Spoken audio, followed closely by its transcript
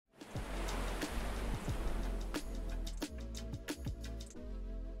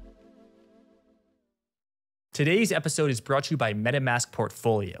Today's episode is brought to you by MetaMask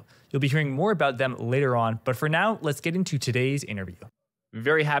Portfolio. You'll be hearing more about them later on, but for now, let's get into today's interview.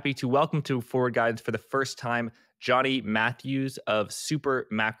 Very happy to welcome to Forward Guidance for the first time, Jonny Matthews of Super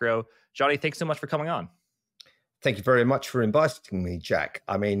Macro. Jonny, thanks so much for coming on. Thank you very much for inviting me, Jack.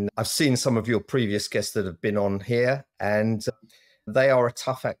 I mean, I've seen some of your previous guests that have been on here, and they are a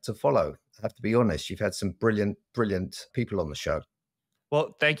tough act to follow. I have to be honest. You've had some brilliant people on the show.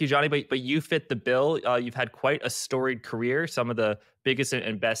 Well, thank you, Jonny, but you fit the bill. You've had quite a storied career, some of the biggest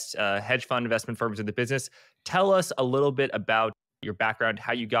and best hedge fund investment firms in the business. Tell us a little bit about your background,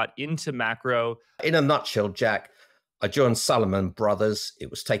 how you got into macro. In a nutshell, Jack, I joined Saloman Brothers. It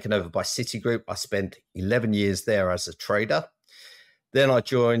was taken over by Citigroup. I spent 11 years there as a trader. Then I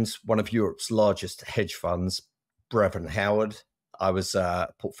joined one of Europe's largest hedge funds, Brevan Howard. I was a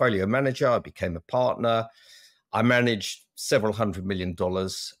portfolio manager. I became a partner. I managed several $100 million,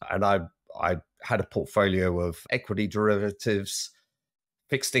 and I had a portfolio of equity derivatives,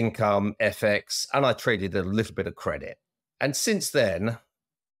 fixed income, FX, and I traded a little bit of credit. And since then,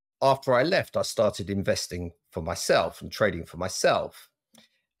 after I left, I started investing for myself and trading for myself.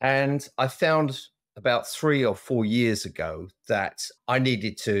 And I found about 3 or 4 years ago that I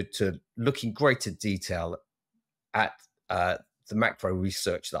needed to look in greater detail at the macro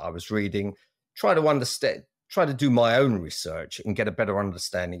research that I was reading, try to do my own research and get a better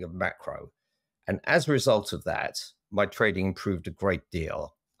understanding of macro. And as a result of that, my trading improved a great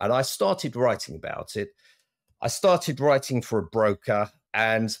deal. And I started writing about it. I started writing for a broker,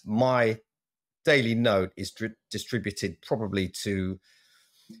 and my daily note is distributed probably to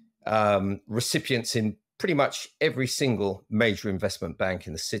recipients in pretty much every single major investment bank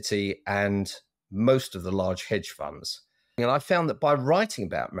in the city and most of the large hedge funds. And I found that by writing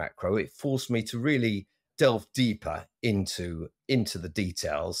about macro, it forced me to really delve deeper into the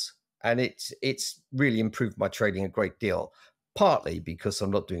details, and it's really improved my trading a great deal, partly because I'm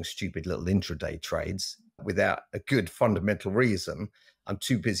not doing stupid little intraday trades without a good fundamental reason. I'm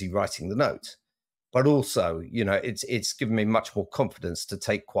too busy writing the note, but also, it's given me much more confidence to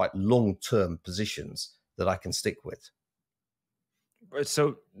take quite long-term positions that I can stick with.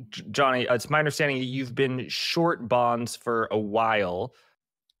 So, Jonny, it's my understanding that you've been short bonds for a while,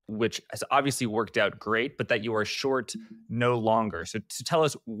 which has obviously worked out great, but that you are short no longer. So to tell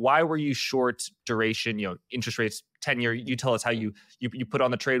us, why were you short duration, interest rates, 10-year, you tell us how you put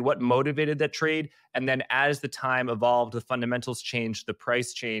on the trade, what motivated that trade? And then as the time evolved, the fundamentals changed, the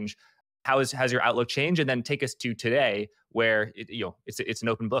price changed, has your outlook changed? And then take us to today where it's an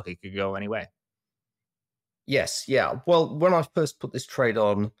open book. It could go any way. Yes. Yeah. Well, when I first put this trade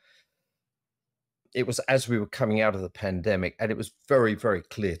on, it was as we were coming out of the pandemic, and it was very, very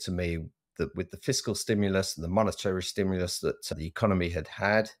clear to me that with the fiscal stimulus and the monetary stimulus that the economy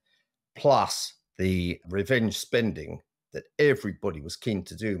had, plus the revenge spending that everybody was keen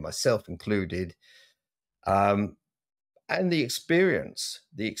to do, myself included, and the experience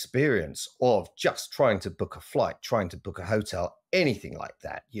of just trying to book a flight, trying to book a hotel, anything like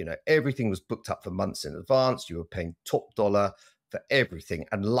that. Everything was booked up for months in advance. You were paying top dollar for everything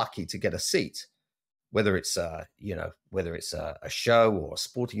and lucky to get a seat. Whether it's a show or a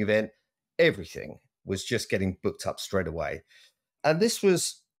sporting event, everything was just getting booked up straight away. And this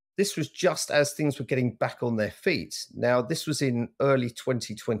was just as things were getting back on their feet. Now, this was in early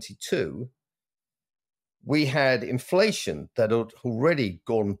 2022. We had inflation that had already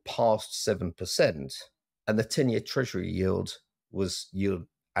gone past 7%, and the 10-year Treasury yield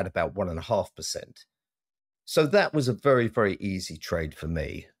at about 1.5%. So that was a very, very easy trade for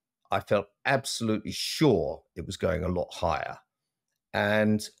me. I felt absolutely sure it was going a lot higher.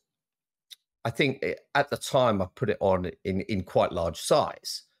 And I think at the time I put it on in quite large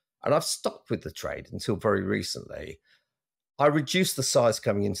size. And I've stuck with the trade until very recently. I reduced the size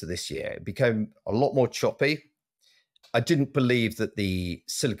coming into this year. It became a lot more choppy. I didn't believe that the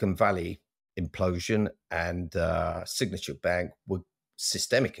Silicon Valley implosion and Signature Bank were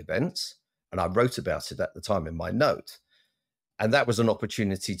systemic events. And I wrote about it at the time in my note. And that was an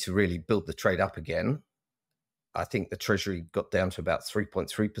opportunity to really build the trade up again. I think the Treasury got down to about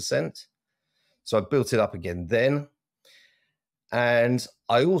 3.3%. So I built it up again then. And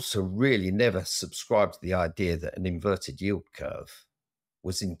I also really never subscribed to the idea that an inverted yield curve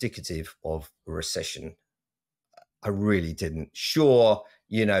was indicative of a recession. I really didn't. Sure,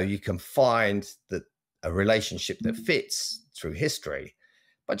 you can find that a relationship that fits through history.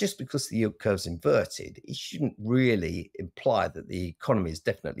 But just because the yield curve's inverted, it shouldn't really imply that the economy is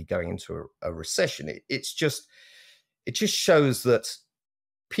definitely going into a recession. It just shows that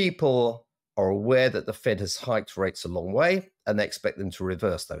people are aware that the Fed has hiked rates a long way, and they expect them to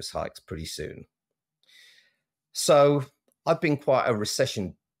reverse those hikes pretty soon. So I've been quite a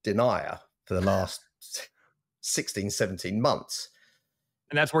recession denier for the last 16, 17 months.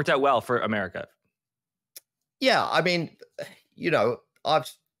 And that's worked out well for America. Yeah, I mean,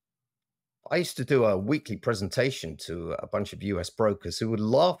 I used to do a weekly presentation to a bunch of US brokers who would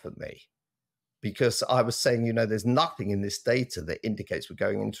laugh at me because I was saying, there's nothing in this data that indicates we're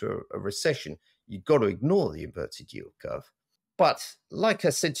going into a recession. You've got to ignore the inverted yield curve. But like I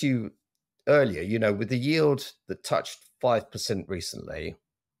said to you earlier, with the yield that touched 5% recently,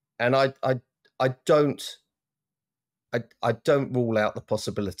 and I don't rule out the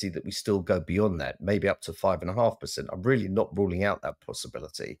possibility that we still go beyond that, maybe up to 5.5%. I'm really not ruling out that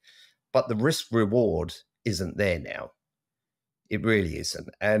possibility, but the risk reward isn't there now. It really isn't.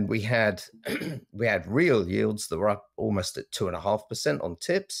 And we had real yields that were up almost at 2.5% on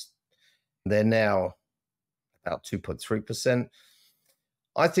tips. They're now about 2.3%.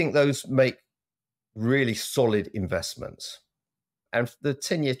 I think those make really solid investments. And the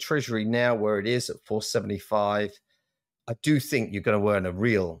 10-year Treasury now, where it is at 4.75, I do think you're going to earn a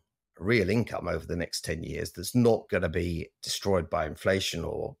real income over the next 10 years that's not going to be destroyed by inflation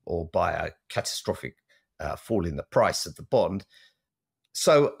or by a catastrophic fall in the price of the bond.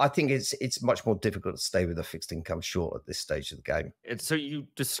 So I think it's much more difficult to stay with a fixed income short at this stage of the game. So you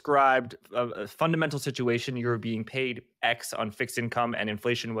described a fundamental situation. You were being paid X on fixed income, and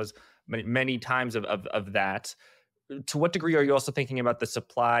inflation was many times of that. To what degree are you also thinking about the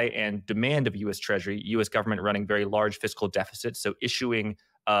supply and demand of U.S. Treasury, U.S. government running very large fiscal deficits, so issuing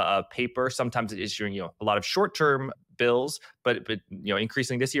paper, sometimes issuing a lot of short-term bills, but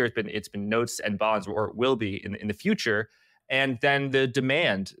increasingly this year it's been notes and bonds, or will be in the future. And then the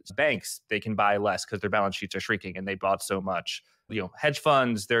demand, banks, they can buy less because their balance sheets are shrinking and they bought so much. Hedge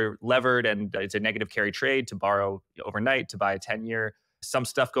funds, they're levered and it's a negative carry trade to borrow overnight to buy a 10-year. Some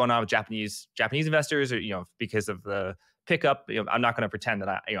stuff going on with Japanese investors, or because of the pickup. I'm not going to pretend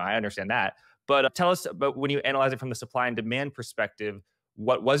that I understand that. But tell us about, when you analyze it from the supply and demand perspective,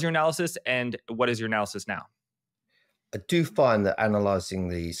 what was your analysis and what is your analysis now? I do find that analyzing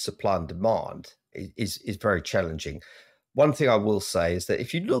the supply and demand is very challenging. One thing I will say is that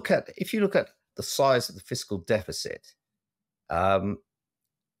if you look at the size of the fiscal deficit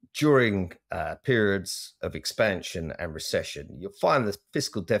during periods of expansion and recession, you'll find the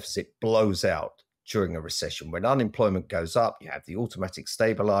fiscal deficit blows out during a recession. When unemployment goes up, you have the automatic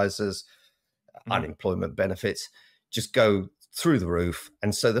stabilizers, unemployment benefits just go through the roof.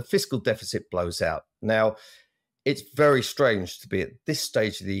 And so the fiscal deficit blows out. Now, it's very strange to be at this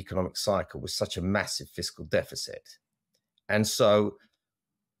stage of the economic cycle with such a massive fiscal deficit. And so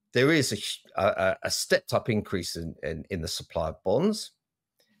there is a stepped up increase in the supply of bonds.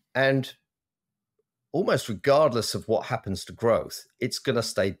 And almost regardless of what happens to growth, it's going to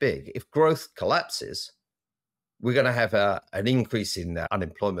stay big. If growth collapses, we're going to have an increase in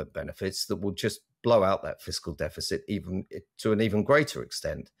unemployment benefits that will just blow out that fiscal deficit to an even greater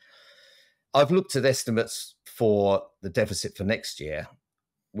extent. I've looked at estimates for the deficit for next year,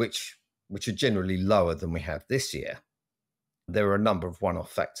 which are generally lower than we have this year. There are a number of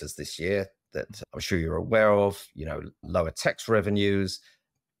one-off factors this year that I'm sure you're aware of, lower tax revenues,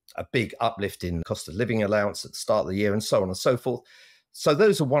 a big uplift in cost of living allowance at the start of the year, and so on and so forth. So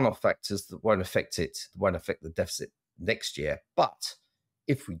those are one-off factors that won't affect the deficit next year. But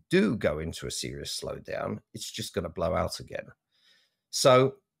if we do go into a serious slowdown, it's just going to blow out again.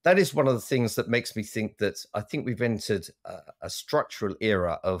 So that is one of the things that makes me think that I think we've entered a structural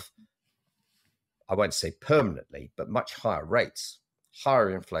era of, I won't say permanently, but much higher rates, higher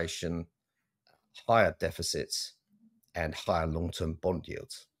inflation, higher deficits, and higher long-term bond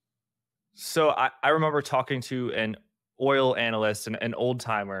yields. So I remember talking to an oil analyst, an old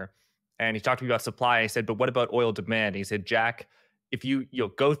timer, and he talked to me about supply. I said, but what about oil demand? And he said, Jack, if you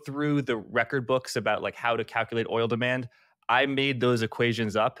go through the record books about like how to calculate oil demand, I made those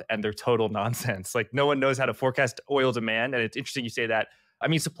equations up and they're total nonsense. Like no one knows how to forecast oil demand. And it's interesting you say that. I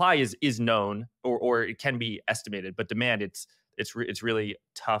mean, supply is known or it can be estimated, but demand it's really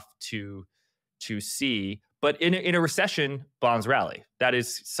tough to see. But in a recession, bonds rally. That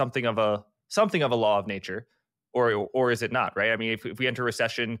is something of a law of nature, or is it not? Right? I mean, if we enter a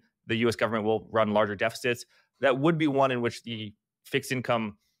recession, the U.S. government will run larger deficits. That would be one in which the fixed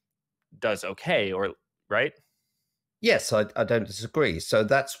income does okay, or right? Yes, I don't disagree. So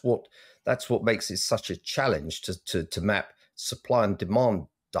that's what makes it such a challenge to map supply and demand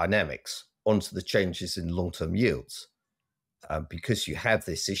dynamics onto the changes in long-term yields, because you have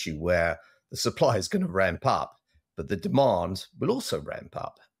this issue where the supply is going to ramp up, but the demand will also ramp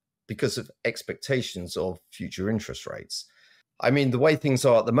up because of expectations of future interest rates. I mean, the way things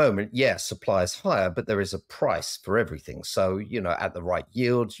are at the moment, yeah, supply is higher, but there is a price for everything. So, at the right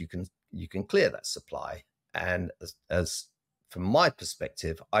yields, you can clear that supply. And as from my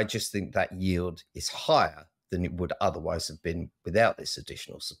perspective, I just think that yield is higher than it would otherwise have been without this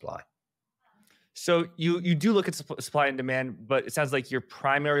additional supply. So you do look at supply and demand, but it sounds like your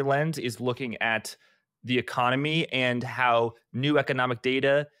primary lens is looking at the economy and how new economic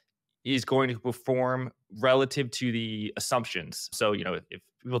data is going to perform relative to the assumptions. So, if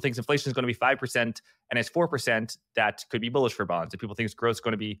people think inflation is going to be 5% and it's 4%, that could be bullish for bonds. If people think growth is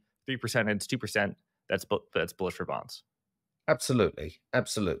going to be 3% and it's 2%, that's bullish for bonds. Absolutely.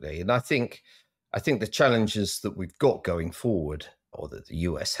 And I think the challenges that we've got going forward, or that the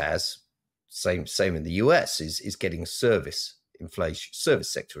US has, same in the US, is getting service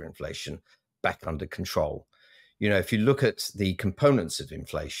sector inflation back under control. If you look at the components of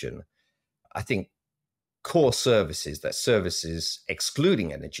inflation, I think core services, that services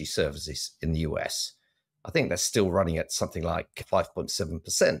excluding energy services in the US, I think that's still running at something like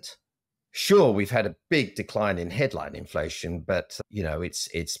 5.7%. Sure, we've had a big decline in headline inflation, but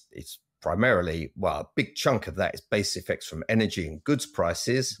it's primarily, a big chunk of that is base effects from energy and goods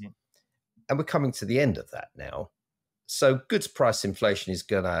prices. Mm-hmm. And we're coming to the end of that now. So goods price inflation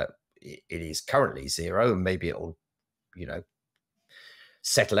it is currently zero, and maybe it'll,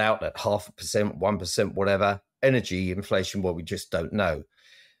 settle out at 0.5%, 1%, whatever. Energy inflation, we just don't know.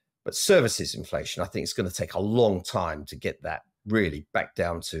 But services inflation, I think it's going to take a long time to get that really back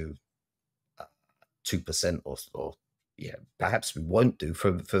down to 2% or perhaps we won't do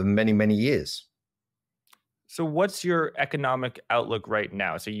for many, many years. So what's your economic outlook right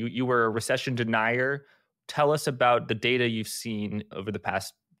now? So you were a recession denier. Tell us about the data you've seen over the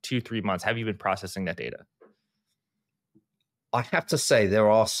past 2-3 months. Have you been processing that data? I have to say there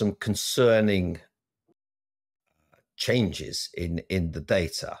are some concerning changes in the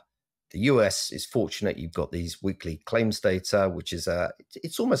data. The US is fortunate you've got these weekly claims data, which is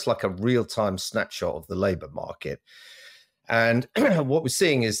it's almost like a real-time snapshot of the labor market. And what we're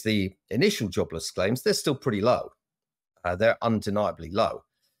seeing is the initial jobless claims, they're still pretty low. They're undeniably low.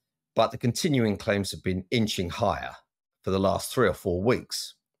 But the continuing claims have been inching higher for the last 3 or 4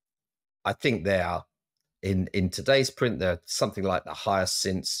 weeks. I think they are, in today's print, they're something like the highest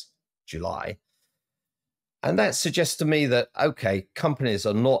since July. And that suggests to me that, okay, companies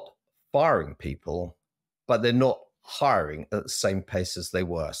are not firing people, but they're not hiring at the same pace as they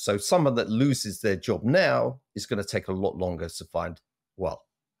were. So someone that loses their job now is going to take a lot longer to find,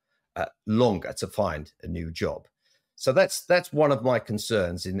 a new job. So that's one of my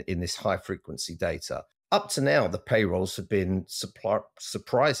concerns in this high frequency data. Up to now, the payrolls have been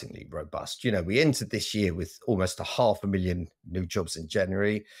surprisingly robust. We entered this year with almost 500,000 new jobs in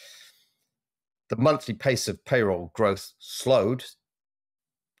January. The monthly pace of payroll growth slowed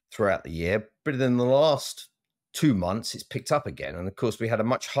throughout the year, but in the last 2 months, it's picked up again. And of course, we had a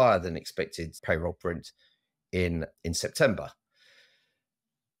much higher than expected payroll print in September.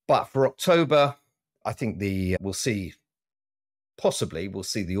 But for October, I think we'll see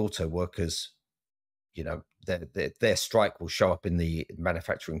the auto workers, their strike will show up in the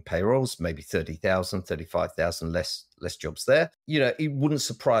manufacturing payrolls, maybe 30,000, 35,000 less jobs there. It wouldn't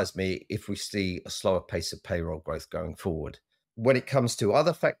surprise me if we see a slower pace of payroll growth going forward. When it comes to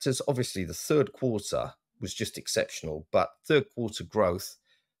other factors, obviously the third quarter was just exceptional, but third quarter growth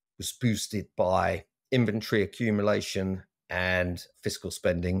was boosted by inventory accumulation and fiscal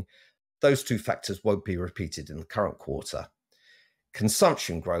spending. Those two factors won't be repeated in the current quarter.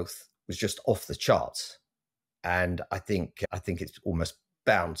 Consumption growth was just off the charts, and I think it's almost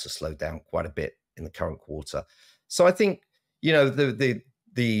bound to slow down quite a bit in the current quarter. So I think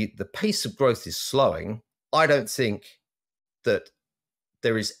the pace of growth is slowing. I don't think that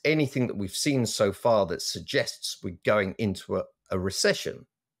there is anything that we've seen so far that suggests we're going into a recession.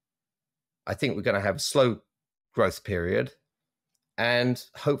 I think we're going to have a slow growth period, and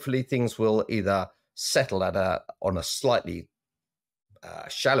hopefully things will either settle on a slightly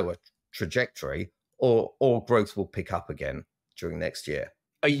shallower trajectory, or growth will pick up again during next year.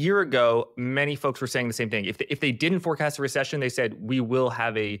 A year ago, many folks were saying the same thing. If they didn't forecast a recession, they said, we will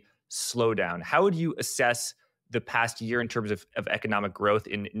have a slowdown. How would you assess the past year in terms of economic growth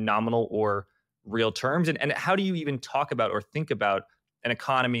in nominal or real terms? And how do you even talk about or think about an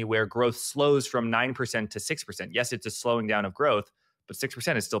economy where growth slows from 9% to 6%? Yes, it's a slowing down of growth, but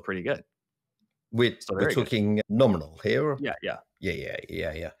 6% is still pretty good. We're talking good. Nominal here?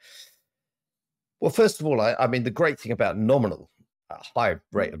 Yeah. Well, first of all, I mean, the great thing about a high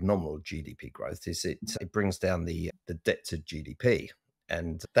rate of nominal GDP growth is it brings down the debt to GDP.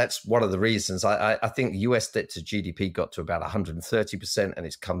 And that's one of the reasons I think US debt to GDP got to about 130%, and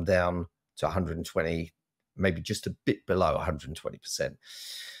it's come down to 120, maybe just a bit below 120%.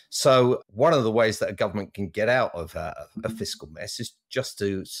 So one of the ways that a government can get out of a fiscal mess is just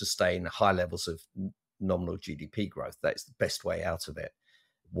to sustain high levels of nominal GDP growth. That's the best way out of it,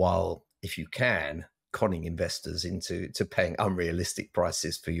 while, if you can, conning investors into paying unrealistic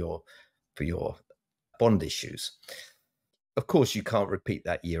prices for your bond issues. Of course, you can't repeat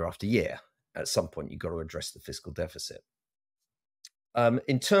that year after year. At some point, you've got to address the fiscal deficit.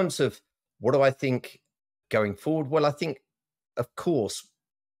 In terms of what do I think going forward? Well, I think, of course,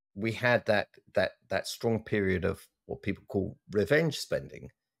 we had that strong period of what people call revenge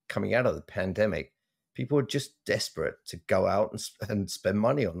spending coming out of the pandemic. People were just desperate to go out and spend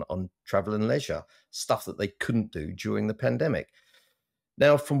money on travel and leisure, stuff that they couldn't do during the pandemic.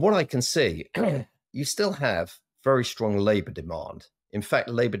 Now, from what I can see, you still have very strong labor demand. In fact,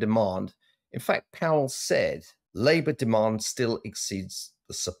 Powell said labor demand still exceeds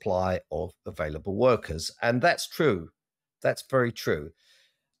the supply of available workers. And that's true. That's very true.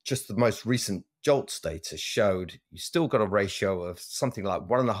 Just the most recent JOLTS data showed you still got a ratio of something like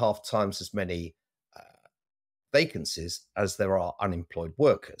 1.5 times as many vacancies as there are unemployed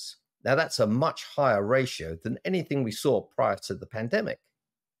workers. Now, that's a much higher ratio than anything we saw prior to the pandemic.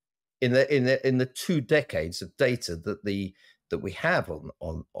 In the 2 decades of data that we have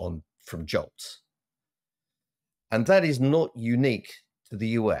on from JOLTS. And that is not unique to the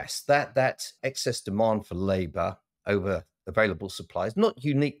US. That excess demand for labor over available supply is not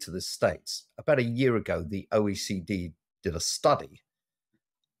unique to the States. About a year ago, the OECD did a study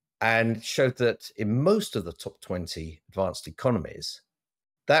and showed that in most of the top 20 advanced economies,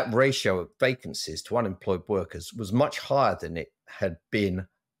 that ratio of vacancies to unemployed workers was much higher than it had been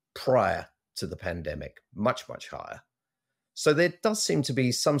prior to the pandemic, much, much higher. So there does seem to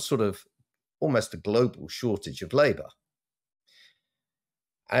be some sort of almost a global shortage of labor.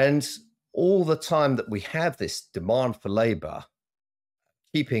 And all the time that we have this demand for labor,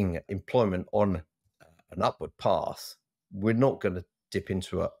 keeping employment on an upward path, we're not going to dip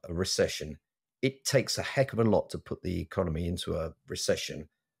into a recession. It takes a heck of a lot to put the economy into a recession.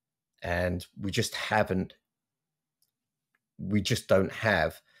 And we just don't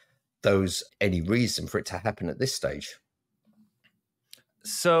have any reason for it to happen at this stage.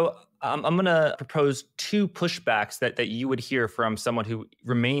 So I'm going to propose 2 pushbacks that you would hear from someone who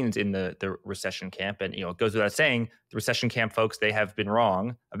remains in the recession camp. And, it goes without saying, the recession camp folks, they have been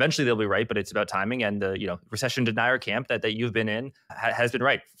wrong. Eventually they'll be right, but it's about timing. And the, recession denier camp that you've been in has been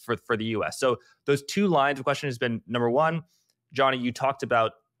right for the US. So those 2 lines of question has been, number 1, Jonny, you talked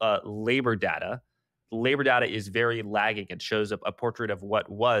about labor data. Labor data is very lagging. It shows a portrait of what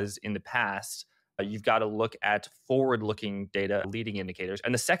was in the past. You've got to look at forward-looking data, leading indicators.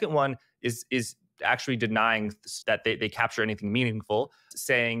 And the second one is actually denying that they capture anything meaningful,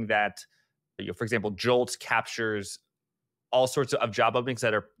 saying that, for example, JOLTS captures all sorts of job openings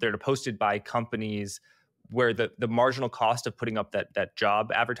that are posted by companies where the marginal cost of putting up that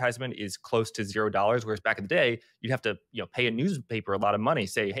job advertisement is close to $0, whereas back in the day, you'd have to pay a newspaper a lot of money,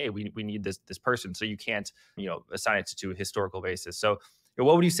 say, hey, we need this person, so you can't assign it to a historical basis. So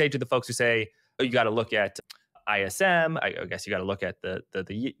what would you say to the folks who say, oh, you got to look at ISM, I guess you got to look at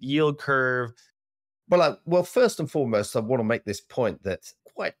the yield curve? Well, first and foremost, I want to make this point that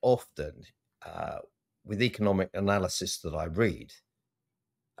quite often with economic analysis that I read,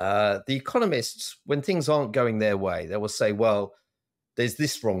 the economists, when things aren't going their way, they will say, well, there's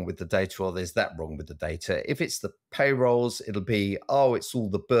this wrong with the data or there's that wrong with the data. If it's the payrolls, it'll be, it's all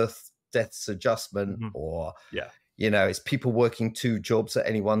the birth deaths adjustment, or, it's people working 2 jobs at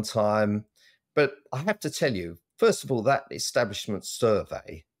any one time. But I have to tell you, first of all, that establishment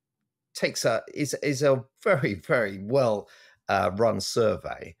survey is a very, very well run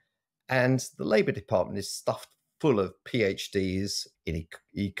survey. And the Labour Department is stuffed full of PhDs in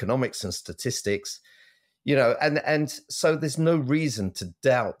economics and statistics, and so there's no reason to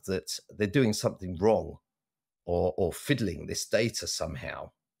doubt that they're doing something wrong or fiddling this data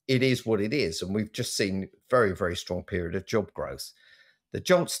somehow. It is what it is. And we've just seen very, very strong period of job growth. The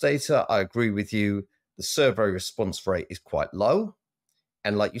JOLTS data, I agree with you. The survey response rate is quite low.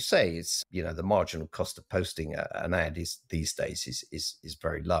 And like you say, it's, the marginal cost of posting an ad these days is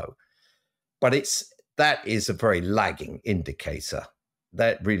very low. But that is a very lagging indicator.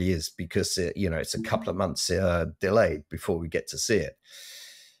 That really is, because it's a couple of months delayed before we get to see it.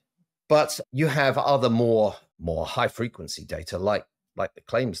 But you have other more high frequency data like the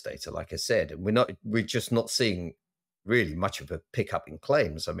claims data, like I said, and we're just not seeing really much of a pickup in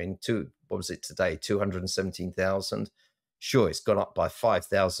claims. I mean, what was it today? 217,000. Sure, it's gone up by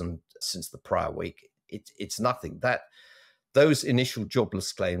 5,000 since the prior week. It's nothing. Those initial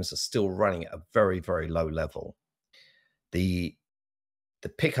jobless claims are still running at a very, very low level. The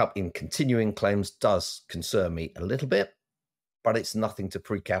pickup in continuing claims does concern me a little bit, but it's nothing to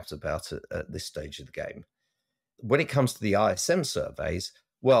freak out about at this stage of the game. When it comes to the ISM surveys,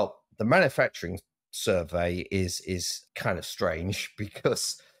 well, the manufacturing survey is kind of strange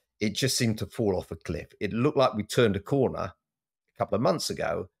because it just seemed to fall off a cliff. It looked like we turned a corner a couple of months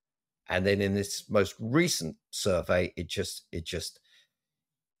ago, and then in this most recent survey, it just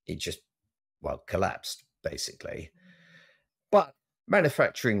collapsed basically. But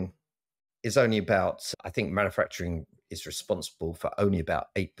manufacturing is only about, I think manufacturing is responsible for only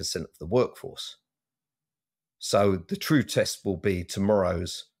about 8% of the workforce. So the true test will be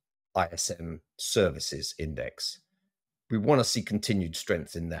tomorrow's ISM services index. We want to see continued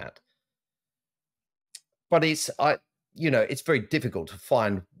strength in that. But it's very difficult to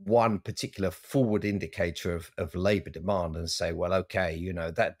find one particular forward indicator of labor demand and say, well, okay,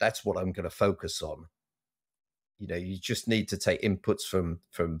 that's what I'm going to focus on. You just need to take inputs from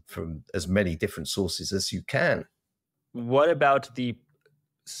as many different sources as you can. What about the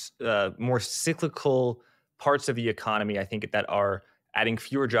more cyclical parts of the economy, I think, that are adding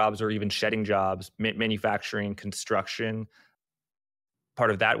fewer jobs or even shedding jobs, manufacturing, construction,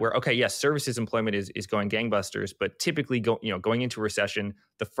 part of that where, okay, yes, services employment is going gangbusters, but typically going into a recession,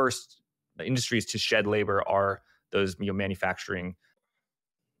 the first industries to shed labor are those manufacturing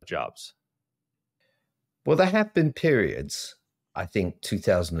jobs. Well, there have been periods, I think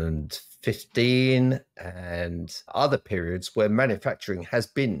 2015 and other periods where manufacturing has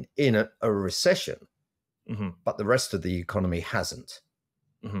been in a recession, but the rest of the economy hasn't.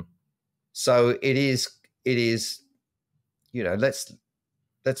 So it is, let's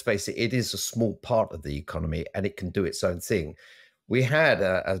face it, it is a small part of the economy and it can do its own thing. We had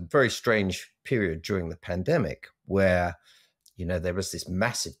a very strange period during the pandemic where, there was this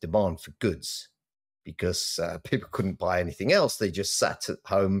massive demand for goods because people couldn't buy anything else. They just sat at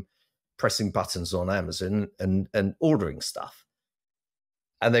home pressing buttons on Amazon and ordering stuff.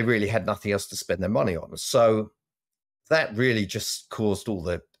 And they really had nothing else to spend their money on. So that really just caused all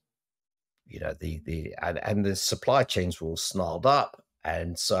the, and the supply chains were all snarled up.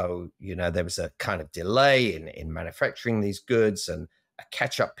 And so, there was a kind of delay in manufacturing these goods and a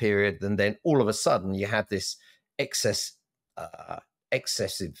catch-up period. And then all of a sudden you have this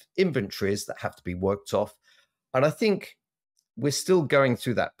excessive inventories that have to be worked off. And I think we're still going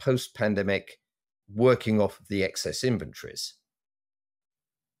through that post-pandemic working off of the excess inventories.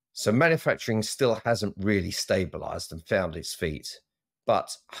 So manufacturing still hasn't really stabilized and found its feet,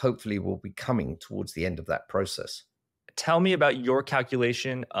 but hopefully we'll be coming towards the end of that process. Tell me about your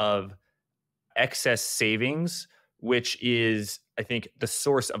calculation of excess savings, which is, I think, the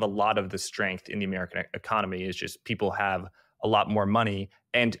source of a lot of the strength in the American economy is just people have a lot more money.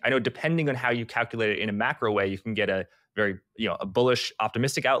 And I know depending on how you calculate it in a macro way, you can get a very, a bullish,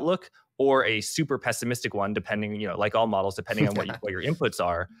 optimistic outlook or a super pessimistic one, depending, like all models, depending on what your inputs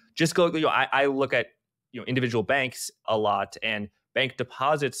are. Just go, I look at, individual banks a lot, and bank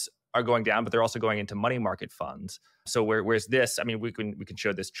deposits are going down, but they're also going into money market funds. So where's this? I mean, we can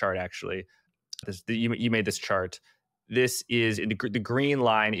show this chart actually. You made this chart. This is the green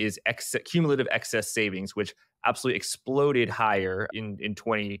line is cumulative excess savings, which absolutely exploded higher in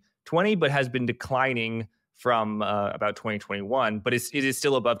 2020, but has been declining from about 2021, but it is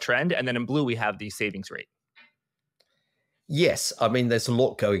still above trend. And then in blue, we have the savings rate. Yes. I mean, there's a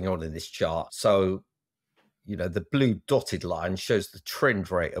lot going on in this chart. So, the blue dotted line shows the trend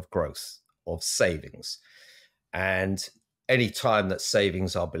rate of growth of savings. And any time that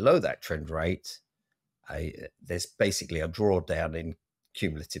savings are below that trend rate, there's basically a drawdown in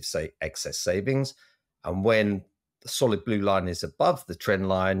cumulative excess savings. And when the solid blue line is above the trend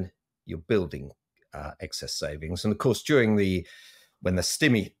line, you're building excess savings. And of course, when the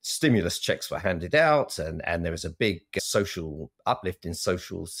stimulus checks were handed out and there was a big social uplift in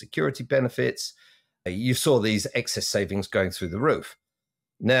social security benefits, you saw these excess savings going through the roof.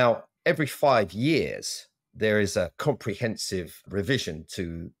 Now, every 5 years, there is a comprehensive revision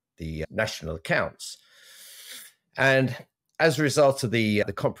to the national accounts. And as a result of the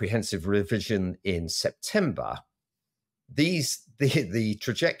comprehensive revision in September, the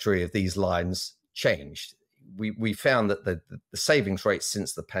trajectory of these lines changed. We found that the savings rate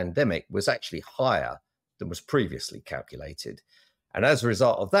since the pandemic was actually higher than was previously calculated. And as a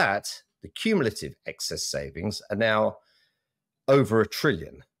result of that, the cumulative excess savings are now over $1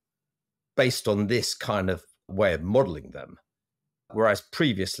 trillion based on this kind of way of modeling them. Whereas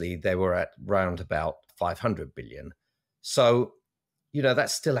previously they were at round about 500 billion. So,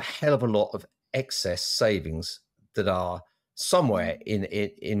 that's still a hell of a lot of excess savings that are somewhere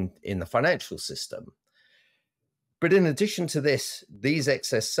in the financial system. But in addition to these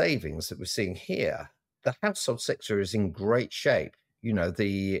excess savings that we're seeing here, the household sector is in great shape.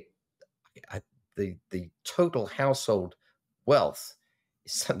 The total household wealth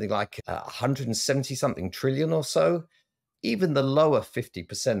is something like 170 something trillion or so. Even the lower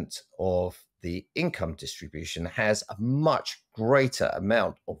 50% of the income distribution has a much greater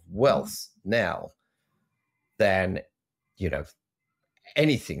amount of wealth now than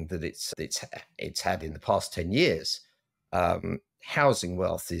anything that it's had in the past 10 years. Housing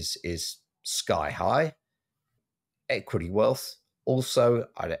wealth is sky high. Equity wealth also.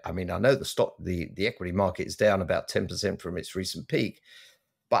 I mean, I know the equity market is down about 10% from its recent peak,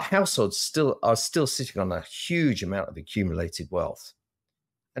 but households are still sitting on a huge amount of accumulated wealth.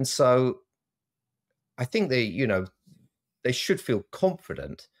 And so I think they should feel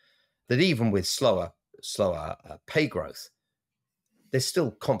confident that even with slower pay growth, they're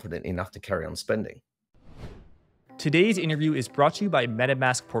still confident enough to carry on spending. Today's interview is brought to you by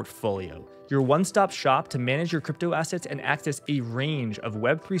MetaMask Portfolio, your one-stop shop to manage your crypto assets and access a range of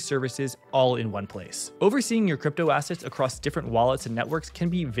Web3 services all in one place. Overseeing your crypto assets across different wallets and networks can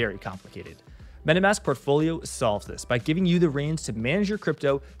be very complicated. MetaMask Portfolio solves this by giving you the reins to manage your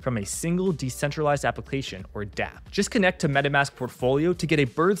crypto from a single decentralized application, or DApp. Just connect to MetaMask Portfolio to get a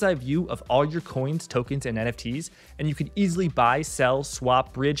bird's eye view of all your coins, tokens, and NFTs, and you can easily buy, sell,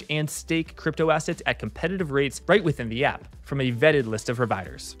 swap, bridge, and stake crypto assets at competitive rates right within the app from a vetted list of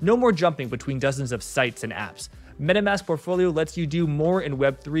providers. No more jumping between dozens of sites and apps. MetaMask Portfolio lets you do more in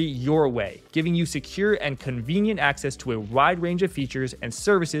Web3 your way, giving you secure and convenient access to a wide range of features and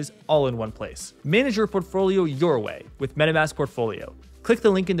services all in one place. Manage your portfolio your way with MetaMask Portfolio. Click the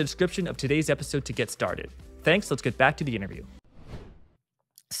link in the description of today's episode to get started. Thanks, let's get back to the interview.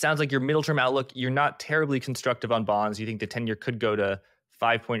 Sounds like your middle-term outlook, you're not terribly constructive on bonds. You think the 10-year could go to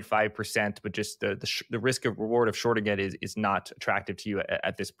 5.5%, but just the risk of reward of shorting it is not attractive to you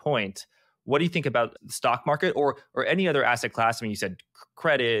at this point. What do you think about the stock market or any other asset class? I mean, you said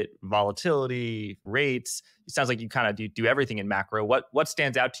credit, volatility, rates. It sounds like you kind of do everything in macro. What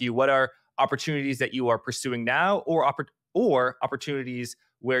stands out to you? What are opportunities that you are pursuing now, or opportunities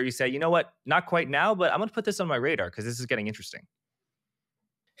where you say, you know what, not quite now, but I'm going to put this on my radar because this is getting interesting?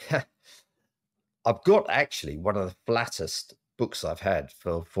 I've got actually one of the flattest books I've had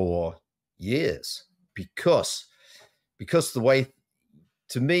for years because the way,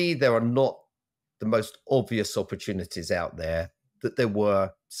 to me, there are not the most obvious opportunities out there that there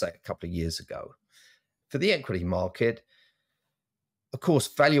were, say, a couple of years ago. For the equity market, of course,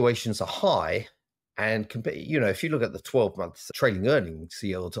 valuations are high, and if you look at the 12-month trailing earnings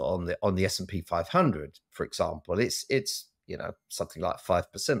yield on the S&P 500, for example, it's something like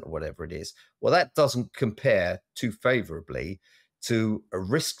 5% or whatever it is. Well, that doesn't compare too favorably to a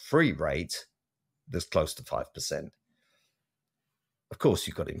risk-free rate that's close to 5%. Of course,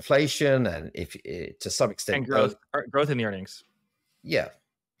 you've got inflation, and if to some extent, and growth in the earnings. Yeah,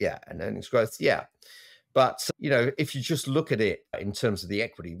 and earnings growth, yeah. But if you just look at it in terms of the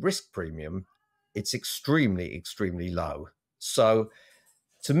equity risk premium, it's extremely, extremely low. So,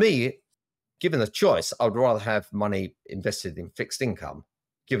 to me, given the choice, I would rather have money invested in fixed income.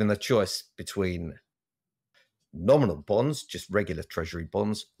 Given the choice between nominal bonds, just regular Treasury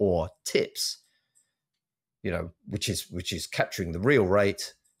bonds, or TIPS, which is capturing the real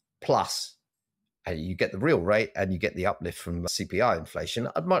rate plus, and you get the real rate and you get the uplift from CPI inflation.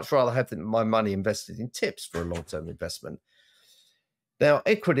 I'd much rather have my money invested in TIPS for a long-term investment. Now,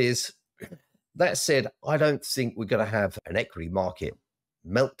 equities, that said, I don't think we're going to have an equity market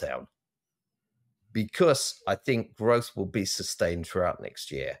meltdown because I think growth will be sustained throughout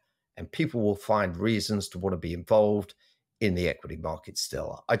next year and people will find reasons to want to be involved in the equity market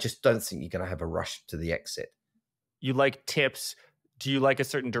still. I just don't think you're going to have a rush to the exit. You like TIPS. Do you like a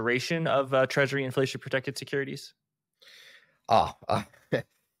certain duration of Treasury inflation protected securities? I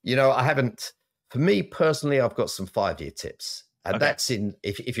haven't. For me personally, I've got some 5-year TIPS, and that's in,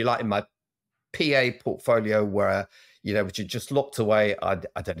 if you like, in my PA portfolio where which is just locked away. I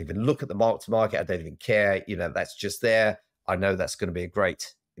don't even look at the mark to market. I don't even care. That's just there. I know that's going to be a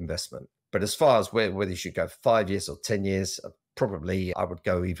great investment. But as far as whether you should go 5 years or 10 years, probably I would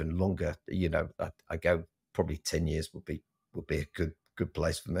go even longer. I go probably 10 years would be a good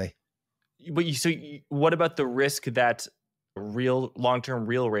place for me. But what about the risk that real long-term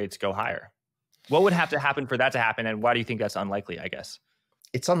real rates go higher? What would have to happen for that to happen, and why do you think that's unlikely? I guess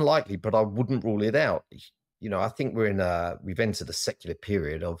it's unlikely, but I wouldn't rule it out. I think we've entered a secular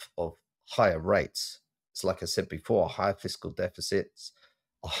period of higher rates. it's like I said before, higher fiscal deficits,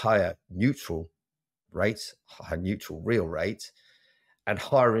 a higher neutral rate, higher neutral real rate, and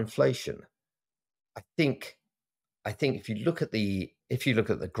higher inflation. I think if you look at the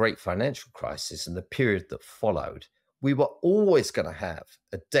great financial crisis and the period that followed, we were always going to have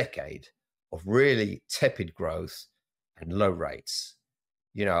a decade of really tepid growth and low rates.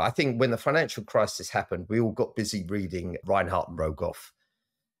 I think when the financial crisis happened, we all got busy reading Reinhardt and Rogoff,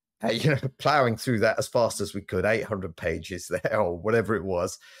 plowing through that as fast as we could, 800 pages there or whatever it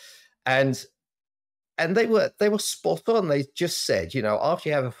was. And they were spot on. They just said, after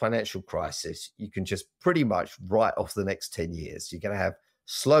you have a financial crisis, you can just pretty much write off the next 10 years. You're going to have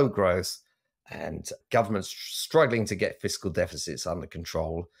slow growth and governments struggling to get fiscal deficits under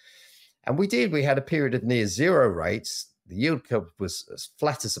control. And we did. We had a period of near zero rates. The yield curve was as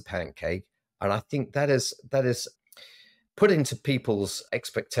flat as a pancake. And I think that is put into people's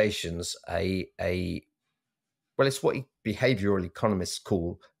expectations it's what behavioral economists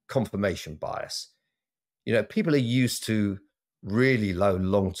call confirmation bias. People are used to really low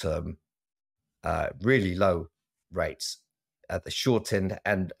long-term, really low rates at the short end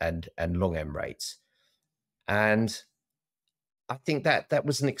and long end rates. And I think that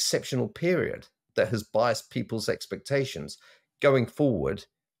was an exceptional period that has biased people's expectations. Going forward,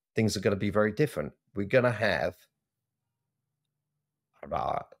 things are going to be very different. We're going to have,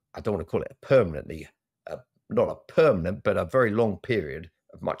 I don't want to call it not a permanent, but a very long period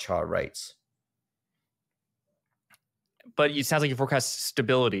of much higher rates. But it sounds like you forecast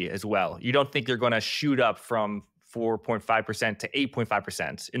stability as well. You don't think they're going to shoot up from 4.5% to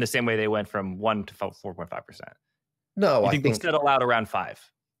 8.5% in the same way they went from 1 to 4.5%. No, I think they'll settle out around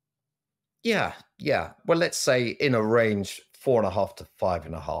 5. Yeah. Well, let's say in a range 4.5 to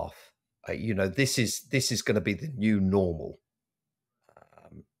 5.5. This is going to be the new normal.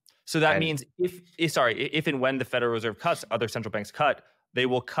 So that means if and when the Federal Reserve cuts, other central banks cut, they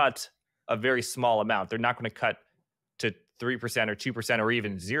will cut a very small amount. They're not going to cut to 3% or 2% or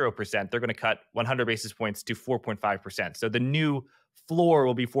even 0%. They're going to cut 100 basis points to 4.5%. So the new floor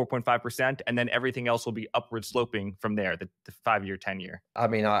will be 4.5%, and then everything else will be upward sloping from there, the 5-year, 10-year. I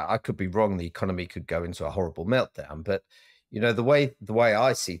mean, I could be wrong. The economy could go into a horrible meltdown, but the way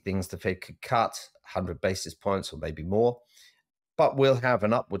I see things, the Fed could cut 100 basis points or maybe more, but we'll have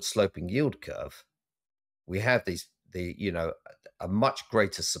an upward sloping yield curve. We have a much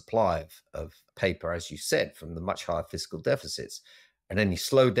greater supply of paper, as you said, from the much higher fiscal deficits. And any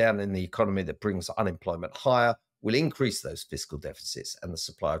slowdown in the economy that brings unemployment higher will increase those fiscal deficits and the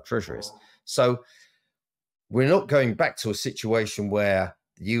supply of treasuries. So we're not going back to a situation where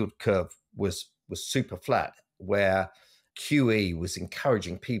the yield curve was super flat, where QE was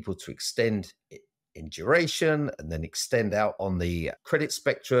encouraging people to extend in duration and then extend out on the credit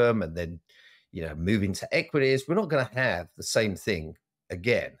spectrum and then move into equities. We're not going to have the same thing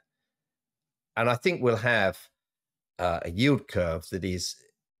again. And I think we'll have a yield curve that is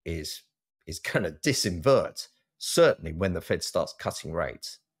going to disinvert, certainly when the Fed starts cutting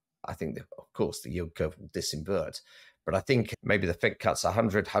rates. I think that, of course, the yield curve will disinvert. But I think maybe the Fed cuts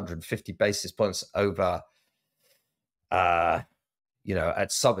 100, 150 basis points over,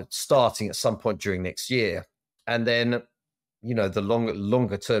 starting at some point during next year. And then the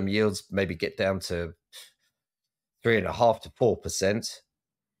longer term yields maybe get down to 3.5 to 4%,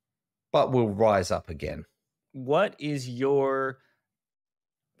 but will rise up again. What is your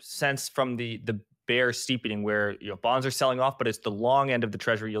sense from the bear steepening, where bonds are selling off, but it's the long end of the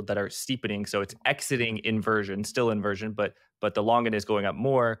Treasury yield that are steepening, so it's exiting inversion, still inversion, but the long end is going up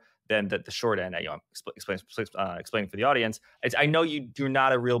more than the short end? Explaining for the audience. I know you're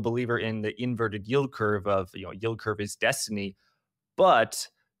not a real believer in the inverted yield curve of yield curve is destiny, but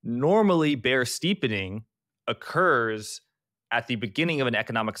normally bear steepening occurs at the beginning of an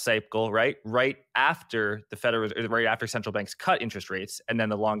economic cycle, right after the Federal Reserve, right after central banks cut interest rates, and then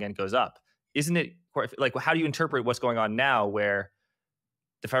the long end goes up. Isn't it like, how do you interpret what's going on now, where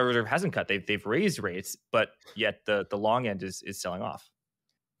the Federal Reserve hasn't cut, they've raised rates, but yet the long end is selling off?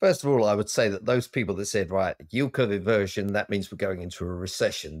 First of all, I would say that those people that said, right, yield curve inversion, that means we're going into a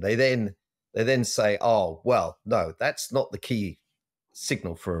recession, they then say, oh, well, no, that's not the key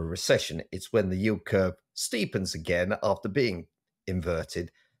signal for a recession. It's when the yield curve steepens again after being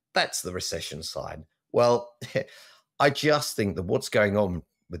inverted. That's the recession sign. Well, I just think that what's going on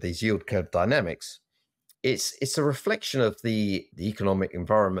with these yield curve dynamics, it's a reflection of the economic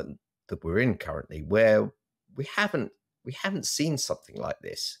environment that we're in currently, where we haven't seen something like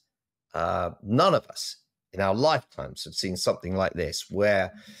this. None of us in our lifetimes have seen something like this,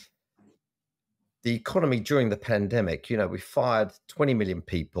 where the economy during the pandemic, we fired 20 million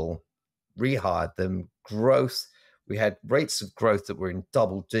people. rehired them. Growth, we had rates of growth that were in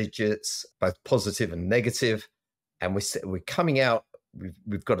double digits, both positive and negative. And we're coming out,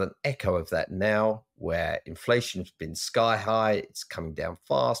 we've got an echo of that now, where inflation's been sky high. It's coming down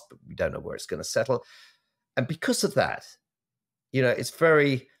fast, but we don't know where it's going to settle. And because of that, it's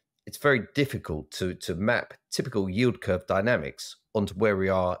very difficult to map typical yield curve dynamics onto where we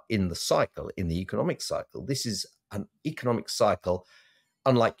are in the cycle, in the economic cycle. This is an economic cycle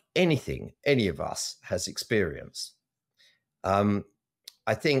unlike anything any of us has experienced.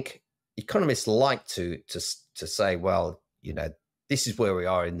 I think economists like to say, well, this is where we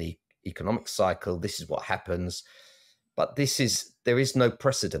are in the economic cycle. This is what happens, but there is no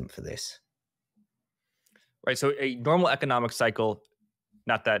precedent for this. Right. So a normal economic cycle,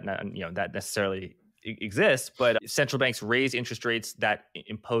 not that that necessarily exists, but central banks raise interest rates, that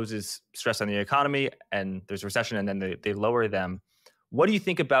imposes stress on the economy, and there's a recession, and then they lower them. What do you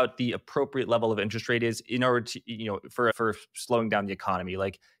think about the appropriate level of interest rate is in order to, for slowing down the economy?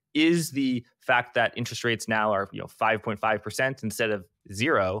 Like, is the fact that interest rates now are 5.5% instead of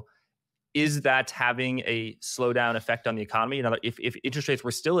 0, is that having a slowdown effect on the economy? If interest rates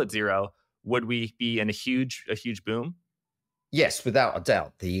were still at 0, would we be in a huge boom? Yes, without a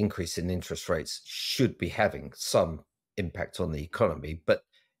doubt, the increase in interest rates should be having some impact on the economy, but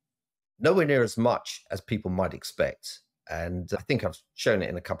nowhere near as much as people might expect. And I think I've shown it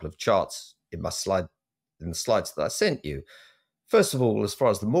in a couple of charts in the slides that I sent you. First of all, as far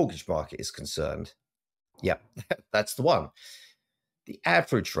as the mortgage market is concerned, yeah, that's the one. The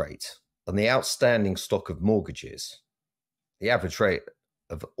average rate on the outstanding stock of mortgages, the average rate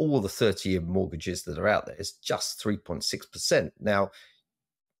of all the 30-year mortgages that are out there is just 3.6%. Now,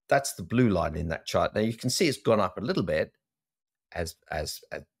 that's the blue line in that chart. Now, you can see it's gone up a little bit as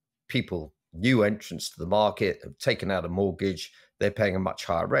people, new entrants to the market, have taken out a mortgage. They're paying a much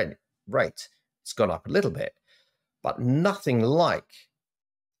higher rate. It's gone up a little bit, but nothing like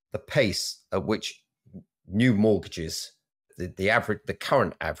the pace at which new mortgages, the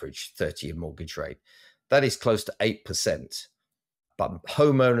current average 30-year mortgage rate, that is close to 8%. But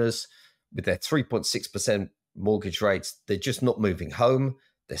homeowners with their 3.6% mortgage rates, they're just not moving home.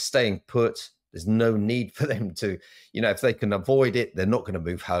 They're staying put. There's no need for them to, if they can avoid it, they're not going to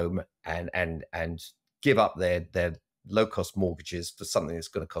move home and give up their low-cost mortgages for something that's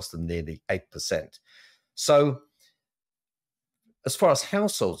going to cost them nearly 8%. So as far as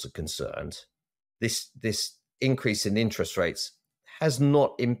households are concerned, this increase in interest rates has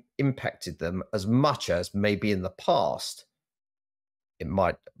not impacted them as much as maybe in the past it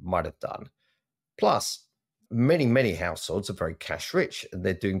might have done. Plus, many households are very cash rich, and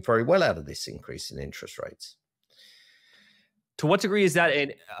they're doing very well out of this increase in interest rates. To what degree is that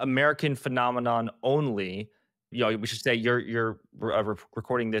an American phenomenon only? We should say you're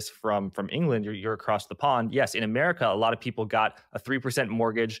recording this from England. You're across the pond. Yes, in America, a lot of people got a 3%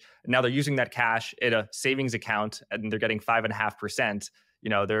 mortgage. Now they're using that cash in a savings account, and they're getting 5.5%.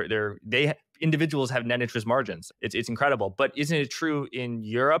 Individuals have net interest margins. It's incredible. But isn't it true in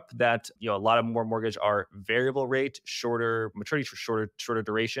Europe that a lot of more mortgage are variable rate, shorter maturity, shorter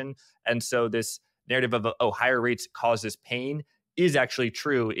duration, and so this narrative of higher rates causes pain is actually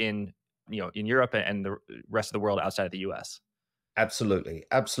true in Europe and the rest of the world outside of the U.S. Absolutely.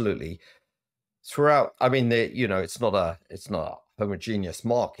 Throughout, I mean, it's not a homogeneous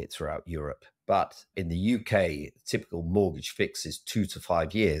market throughout Europe. But in the UK, the typical mortgage fix is 2 to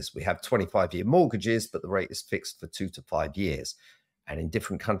 5 years. We have 25-year mortgages, but the rate is fixed for 2 to 5 years. And in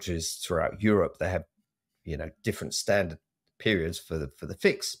different countries throughout Europe, they have, different standard periods for the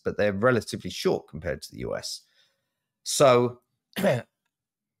fix, but they're relatively short compared to the US. So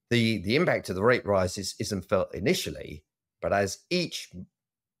the impact of the rate rises isn't felt initially, but as each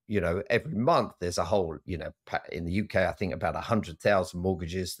every month there's a whole, in the UK, I think about 100,000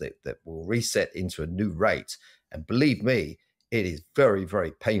 mortgages that will reset into a new rate. And believe me, it is very,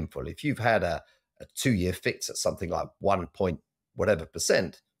 very painful. If you've had a 2-year fix at something like 1 point whatever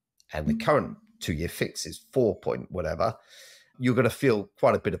percent, and the current 2-year fix is 4 point whatever, you're going to feel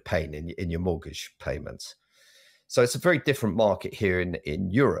quite a bit of pain in your mortgage payments. So it's a very different market here in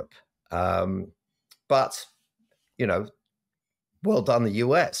Europe. But, well done, the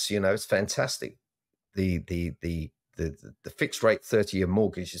US. It's fantastic. The fixed rate 30-year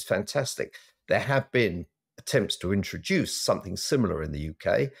mortgage is fantastic. There have been attempts to introduce something similar in the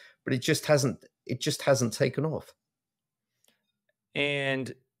UK, but it just hasn't taken off.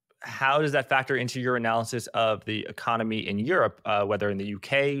 And how does that factor into your analysis of the economy in Europe, whether in the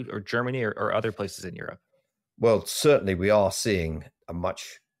UK or Germany or other places in Europe? Well, certainly we are seeing a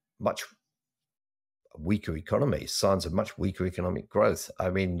much a weaker economy, signs of much weaker economic growth. I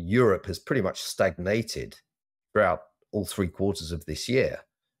mean, Europe has pretty much stagnated throughout all 3 quarters of this year.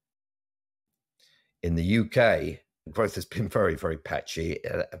 In the UK, growth has been very, very patchy.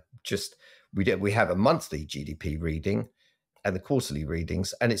 We have a monthly GDP reading and the quarterly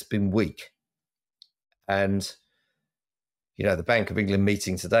readings, and it's been weak. And the Bank of England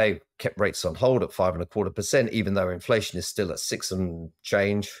meeting today kept rates on hold at 5.25%, even though inflation is still at 6 and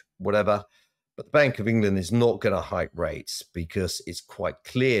change, whatever. But the Bank of England is not going to hike rates because it's quite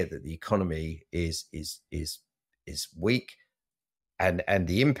clear that the economy is weak, and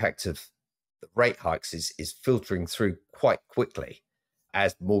the impact of the rate hikes is filtering through quite quickly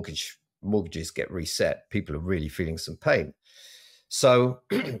as mortgages get reset. People are really feeling some pain. So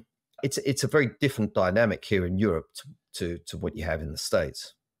it's a very different dynamic here in Europe to what you have in the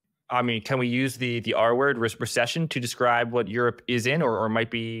States. I mean, can we use the R word, recession, to describe what Europe is in or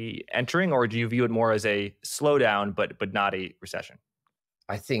might be entering, or do you view it more as a slowdown but not a recession?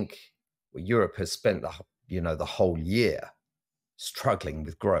 I think Europe has spent the whole year struggling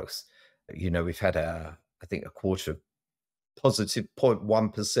with growth. We've had a quarter of positive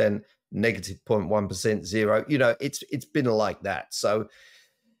 0.1%, negative 0.1%, zero. It's been like that. So,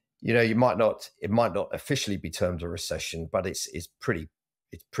 it might not officially be termed a recession, but it's pretty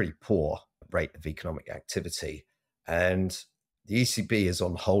poor rate of economic activity. And the ECB is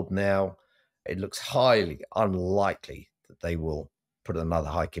on hold now. It looks highly unlikely that they will put another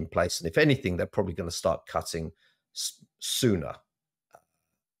hike in place. And if anything, they're probably going to start cutting sooner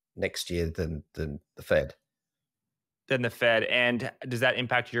next year than the Fed. Than the Fed. And does that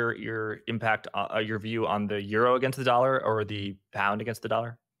impact your view on the euro against the dollar or the pound against the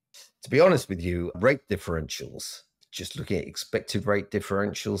dollar? To be honest with you, rate differentials, just looking at expected rate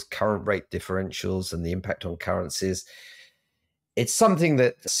differentials, current rate differentials, and the impact on currencies, it's something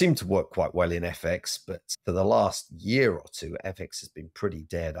that seemed to work quite well in FX, but for the last year or two, FX has been pretty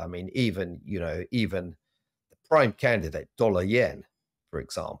dead. I mean, even the prime candidate, dollar yen, for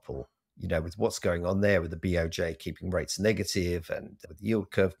example, with what's going on there with the BOJ keeping rates negative and with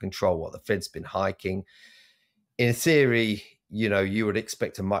yield curve control while the Fed's been hiking, in theory, you would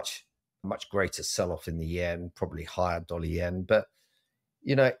expect a much greater sell-off in the yen, probably higher dollar yen, but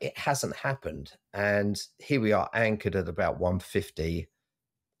it hasn't happened. And here we are anchored at about 150.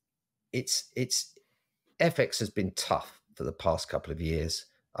 It's FX has been tough for the past couple of years.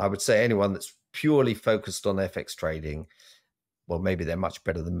 I would say anyone that's purely focused on FX trading, well, maybe they're much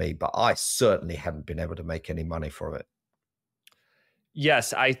better than me, but I certainly haven't been able to make any money from it.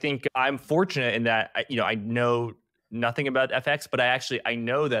 Yes, I think I'm fortunate in that, I know nothing about FX, but I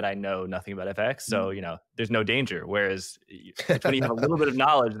know that I know nothing about FX. So, there's no danger. Whereas when you have a little bit of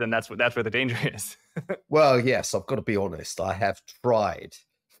knowledge, then that's where the danger is. Well, yes, I've got to be honest. I have tried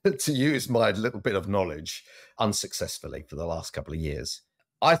to use my little bit of knowledge unsuccessfully for the last couple of years.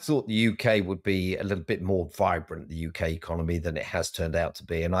 I thought the UK would be a little bit more vibrant, the UK economy, than it has turned out to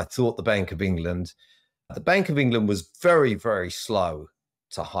be. And I thought the Bank of England was very, very slow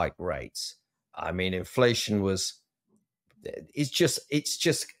to hike rates. I mean, inflation it's just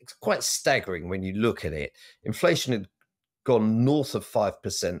quite staggering when you look at it. Inflation had gone north of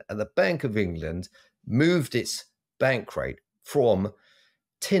 5%, and the Bank of England moved its bank rate from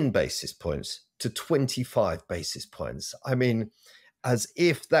 10 basis points to 25 basis points. I mean, as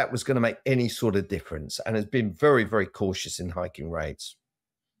if that was going to make any sort of difference, and has been very, very cautious in hiking rates.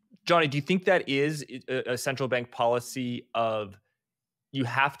 Jonny, do you think that is a central bank policy of you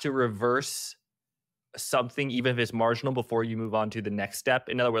have to reverse something, even if it's marginal, before you move on to the next step?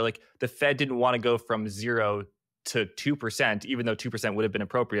 In other words, like the Fed didn't want to go from 0 to 2%, even though 2% would have been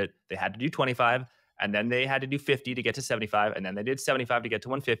appropriate. They had to do 25, and then they had to do 50 to get to 75, and then they did 75 to get to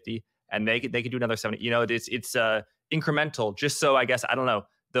 150, and they could do another 70. It's incremental, just so I guess, I don't know,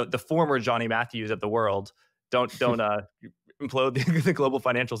 the former Jonny Matthews of the world don't implode the global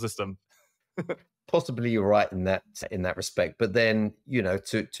financial system. Possibly you're right in that respect, but then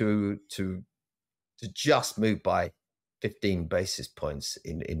to just move by 15 basis points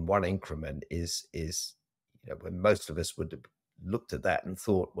in one increment is when most of us would have looked at that and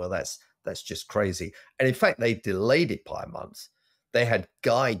thought, well, that's just crazy. And in fact, they delayed it by a month. They had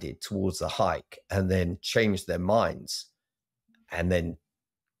guided towards a hike and then changed their minds and then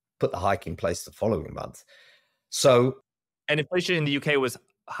put the hike in place the following month. And inflation in the UK was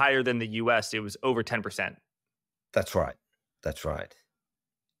higher than the US. It was over 10%. That's right.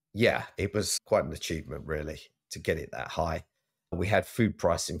 Yeah, it was quite an achievement, really, to get it that high. We had food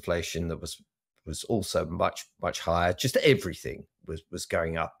price inflation that was also much, much higher. Just everything was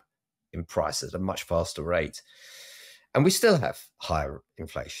going up in price at a much faster rate. And we still have higher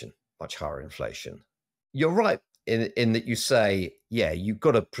inflation, much higher inflation. You're right in that you say, yeah, you've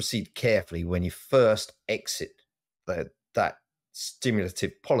got to proceed carefully when you first exit that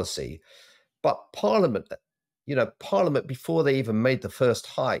stimulative policy. But Parliament, Parliament, before they even made the first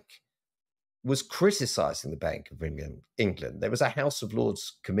hike, was criticising the Bank of England. There was a House of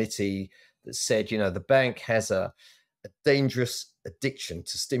Lords committee that said, the bank has a dangerous addiction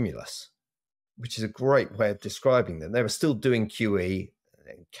to stimulus, which is a great way of describing them. They were still doing QE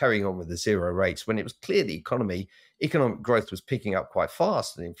and carrying on with the zero rates when it was clear the economic growth was picking up quite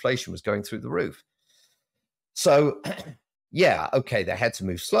fast and inflation was going through the roof. So, yeah, okay, they had to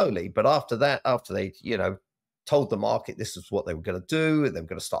move slowly. But after that, after they, told the market this is what they were going to do, and they were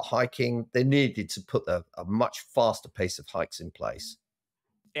going to start hiking, they needed to put a much faster pace of hikes in place.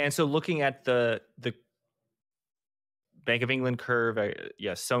 And so looking at the Bank of England curve,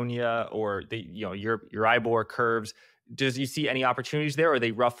 Sonia, or the your IBOR curves, does you see any opportunities there, or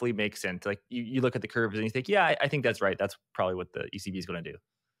they roughly make sense? Like you look at the curves and you think, yeah, I think that's right. That's probably what the ECB is going to do.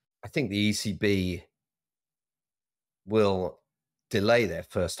 I think the ECB will delay their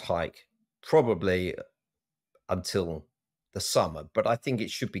first hike probably until the summer, but I think it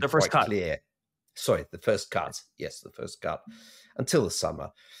should be quite clear. Sorry, the first cut. Yes, the first cut until the summer.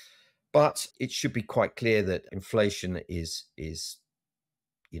 But it should be quite clear that inflation is it's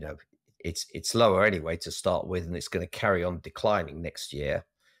lower anyway to start with, and it's going to carry on declining next year.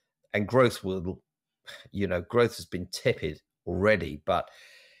 And growth growth has been tepid already. But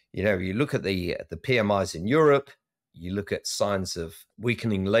you look at the PMIs in Europe, you look at signs of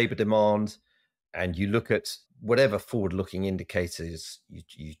weakening labor demand, and you look at whatever forward-looking indicators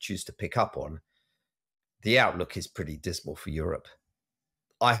you choose to pick up on, the outlook is pretty dismal for Europe.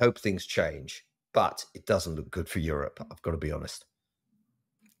 I hope things change, but it doesn't look good for Europe, I've got to be honest.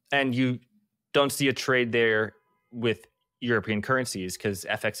 And you don't see a trade there with European currencies because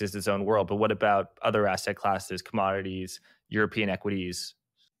FX is its own world. But what about other asset classes, commodities, European equities?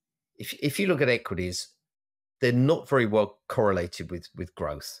 If you look at equities, they're not very well correlated with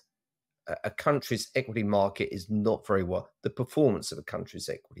growth. A country's equity market is not very well. The performance of a country's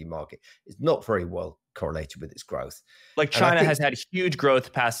equity market is not very well correlated with its growth. Like China has had huge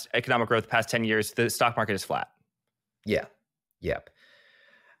growth economic growth past 10 years. The stock market is flat. Yeah.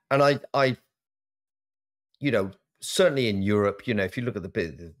 And I certainly in Europe, if you look at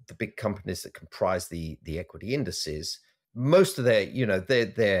the big companies that comprise the equity indices, most of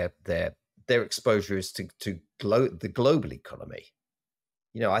their exposure is to the global economy.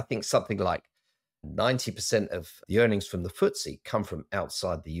 I think something like 90% of the earnings from the FTSE come from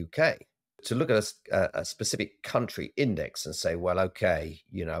outside the UK. To look at a specific country index and say, well, okay,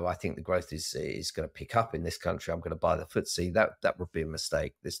 I think the growth is going to pick up in this country, I'm going to buy the FTSE, that would be a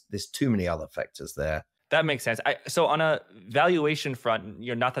mistake. There's too many other factors there. That makes sense. So on a valuation front,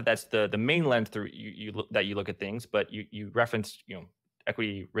 not that that's the main lens through that you look at things, but you referenced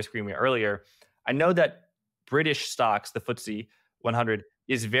equity risk premium earlier. I know that British stocks, the FTSE 100,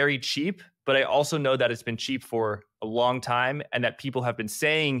 is very cheap, but I also know that it's been cheap for a long time, and that people have been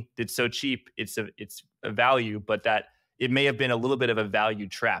saying it's so cheap, it's a value, but that it may have been a little bit of a value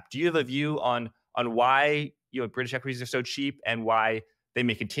trap. Do you have a view on why British equities are so cheap and why they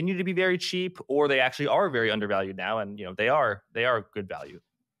may continue to be very cheap, or they actually are very undervalued now, and they are good value?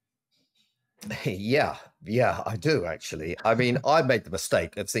 Yeah, I do actually. I mean, I made the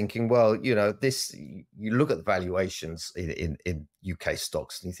mistake of thinking, well, you look at the valuations in UK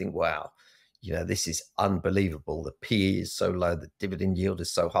stocks and you think, wow, this is unbelievable. The PE is so low, the dividend yield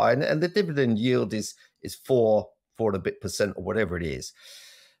is so high, and the dividend yield is 4 and a bit percent or whatever it is.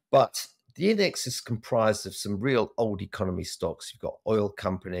 But the index is comprised of some real old economy stocks. You've got oil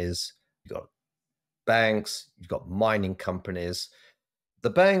companies, you've got banks, you've got mining companies. The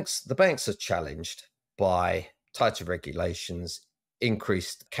banks are challenged by tighter regulations,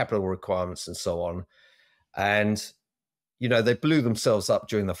 increased capital requirements, and so on. And, they blew themselves up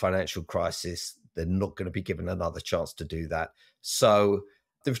during the financial crisis. They're not going to be given another chance to do that. So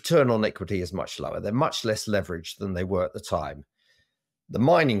the return on equity is much lower. They're much less leveraged than they were at the time. The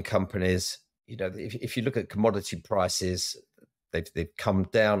mining companies, if you look at commodity prices, they've come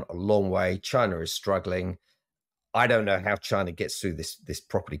down a long way. China is struggling. I don't know how China gets through this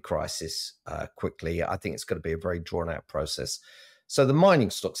property crisis quickly. I think it's going to be a very drawn-out process. So the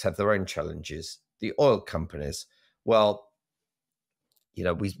mining stocks have their own challenges. The oil companies, well,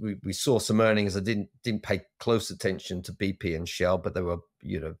 we saw some earnings. I didn't pay close attention to BP and Shell, but they were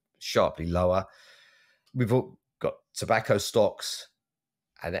sharply lower. We've all got tobacco stocks,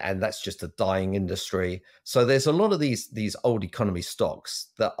 and that's just a dying industry. So there's a lot of these old economy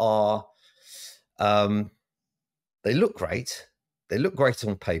stocks that are. They look great. they look great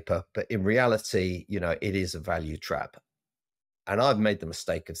on paper, but in reality, you know, it is a value trap. And I've made the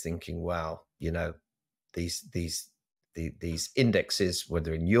mistake of thinking, wow, you know, these indexes,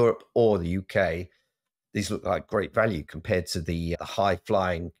 whether in Europe or the UK, these look like great value compared to the high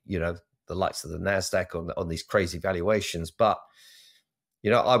flying, you know, the likes of the NASDAQ on these crazy valuations. But,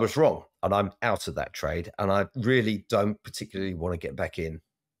 you know, I was wrong and I'm out of that trade. And I really don't particularly want to get back in.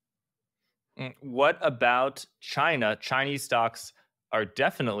 What about China? Chinese stocks are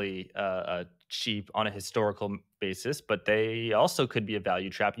definitely cheap on a historical basis, but they also could be a value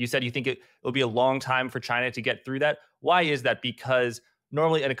trap. You said you think it will be a long time for China to get through that. Why is that? Because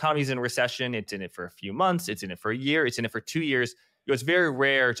normally an economy is in recession. It's in it for a few months. It's in it for a year. It's in it for 2 years. You know, it's very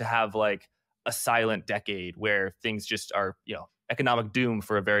rare to have like a silent decade where things just are, you know, economic doom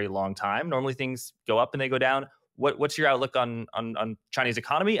for a very long time. Normally things go up and they go down. What's your outlook on Chinese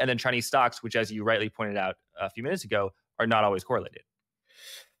economy and then Chinese stocks, which, as you rightly pointed out a few minutes ago, are not always correlated?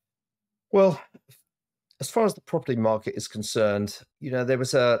 Well, as far as the property market is concerned, you know, there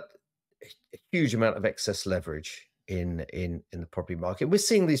was a huge amount of excess leverage in the property market. We're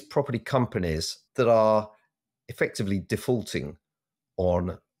seeing these property companies that are effectively defaulting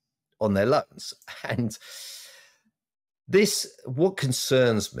on their loans. And what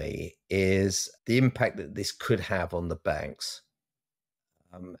concerns me is the impact that this could have on the banks,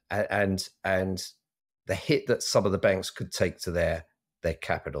 and the hit that some of the banks could take to their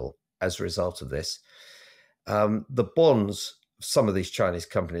capital as a result of this. The bonds of some of these Chinese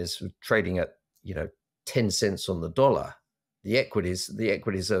companies were trading at, you know, 10 cents on the dollar. The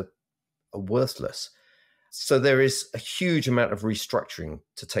equities are worthless. So there is a huge amount of restructuring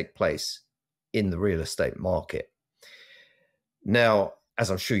to take place in the real estate market. Now, as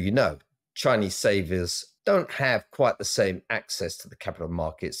I'm sure you know, Chinese savers don't have quite the same access to the capital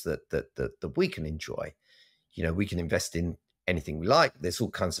markets that we can enjoy. You know, we can invest in anything we like. There's all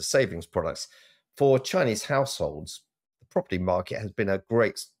kinds of savings products. For Chinese households, the property market has been a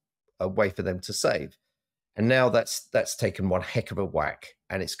great way for them to save. And now that's taken one heck of a whack,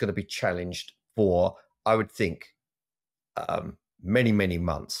 and it's going to be challenged for, I would think, many, many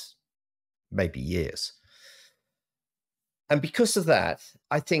months, maybe years. And because of that,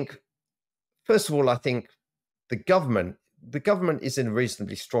 I think, first of all, I think the government is in a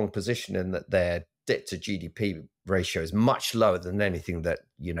reasonably strong position in that their debt to GDP ratio is much lower than anything that,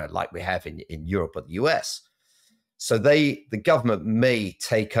 you know, like we have in Europe or the US. So the government may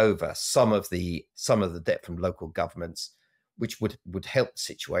take over some of the debt from local governments, which would help the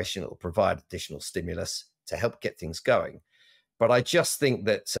situation. It will provide additional stimulus to help get things going. But I just think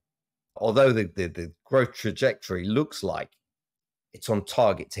that although the growth trajectory looks like it's on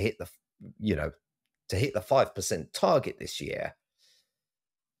target to hit the 5% target this year,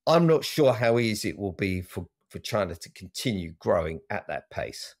 I'm not sure how easy it will be for China to continue growing at that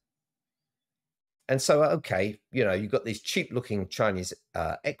pace. And so, okay, you know, you've got these cheap-looking Chinese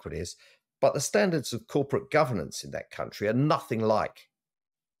equities, but the standards of corporate governance in that country are nothing like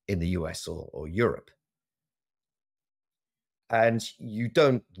in the US or Europe. And you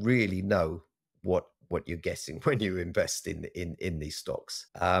don't really know what you're guessing when you invest in these stocks.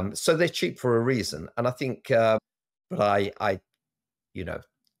 So they're cheap for a reason. And I think, but I, you know,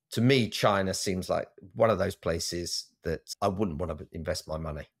 to me, China seems like one of those places that I wouldn't want to invest my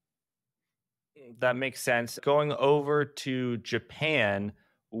money. That makes sense. Going over to Japan,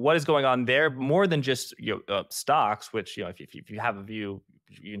 what is going on there? More than just stocks, which, you know, if you have a view,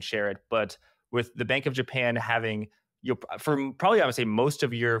 you can share it. But with the Bank of Japan having, for probably I would say most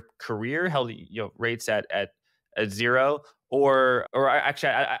of your career held rates at zero, or actually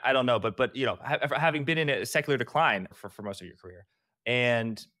I don't know, but you know, having been in a secular decline for most of your career,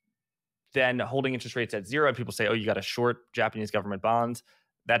 and then holding interest rates at zero, and people say, oh, you got to short Japanese government bonds.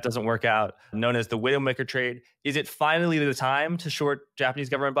 That doesn't work out. Known as the widowmaker trade. Is it finally the time to short Japanese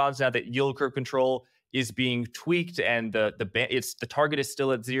government bonds now that yield curve control is being tweaked and the target is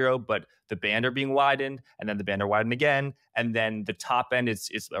still at zero, but the band are being widened, and then the band are widened again, and then the top end is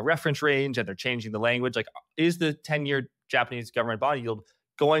a reference range, and they're changing the language? Like, is the 10-year Japanese government bond yield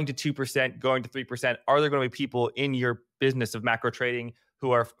going to 2%, going to 3%? Are there going to be people in your business of macro trading who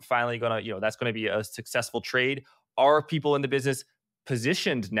are finally going to, that's going to be a successful trade? Are people in the business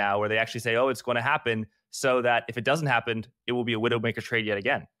positioned now where they actually say, oh, it's going to happen, so that if it doesn't happen, it will be a widowmaker trade yet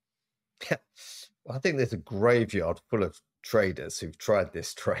again? Well, I think there's a graveyard full of traders who've tried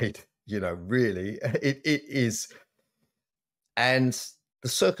this trade. You know, really, it is, and the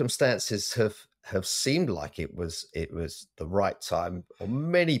circumstances have seemed like it was the right time on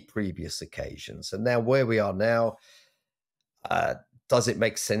many previous occasions. And now where we are now, does it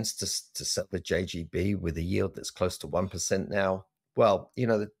make sense to sell the JGB with a yield that's close to 1% now? Well,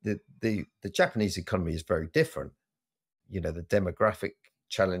 the Japanese economy is very different. The demographic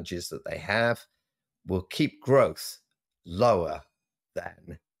challenges that they have will keep growth lower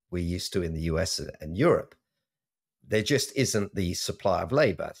than we're used to in the US and Europe. There just isn't the supply of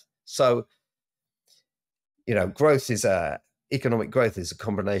labor. So, economic growth is a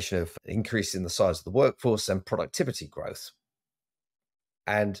combination of increasing the size of the workforce and productivity growth.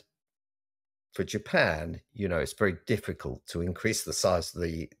 And for Japan, it's very difficult to increase the size of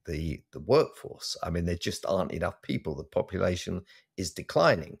the workforce. I mean, there just aren't enough people. The population is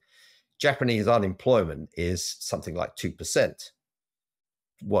declining. Japanese unemployment is something like 2%.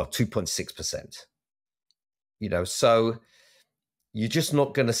 Well, 2.6%. So you're just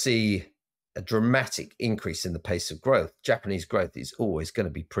not going to see a dramatic increase in the pace of growth. Japanese growth is always going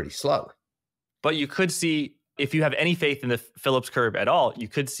to be pretty slow. But you could see, if you have any faith in the Phillips curve at all, you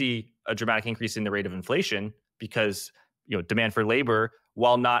could see a dramatic increase in the rate of inflation because, demand for labor,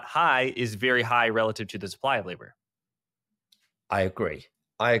 while not high, is very high relative to the supply of labor. I agree.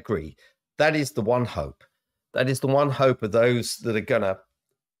 That is the one hope. That is the one hope of those that are going to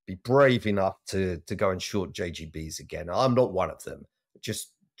be brave enough to go and short JGBs again. I'm not one of them.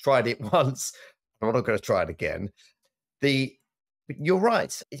 Just tried it once. I'm not going to try it again. You're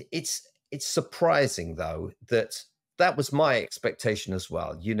right. It's surprising, though, that was my expectation as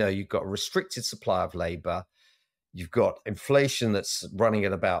well. You've got a restricted supply of labor. You've got inflation that's running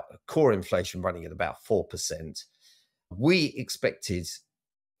at about, core inflation running at about 4%.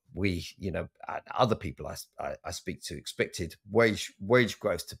 Other people I speak to expected wage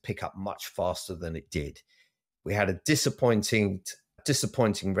growth to pick up much faster than it did. We had a disappointing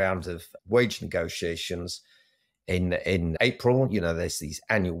round of wage negotiations in April. There's these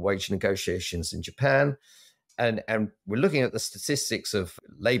annual wage negotiations in Japan, and we're looking at the statistics of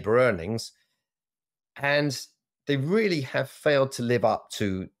labor earnings, and they really have failed to live up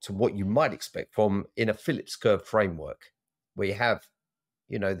to what you might expect from in a Phillips curve framework, where you have,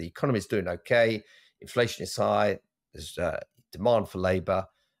 the economy is doing okay, inflation is high, there's demand for labor,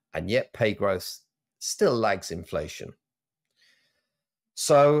 and yet pay growth still lags inflation.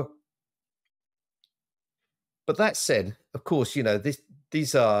 So, but that said, of course,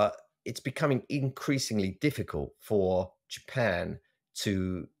 it's becoming increasingly difficult for Japan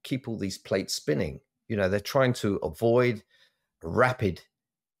to keep all these plates spinning. They're trying to avoid a rapid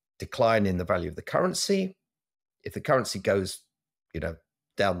decline in the value of the currency. If the currency goes,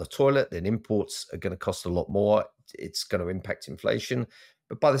 down the toilet, then imports are going to cost a lot more. It's going to impact inflation.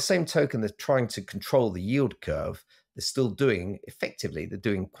 But by the same token, they're trying to control the yield curve. They're still doing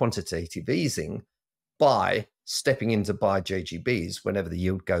quantitative easing by stepping in to buy JGBs whenever the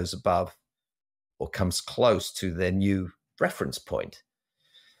yield goes above or comes close to their new reference point.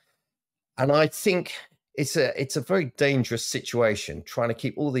 And I think it's a very dangerous situation trying to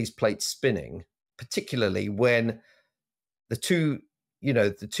keep all these plates spinning, particularly when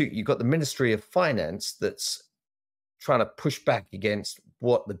you've got the Ministry of Finance that's trying to push back against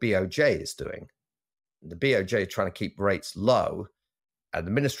what the BOJ is doing. The BOJ is trying to keep rates low, and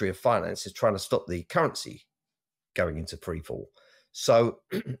the Ministry of Finance is trying to stop the currency going into free fall. So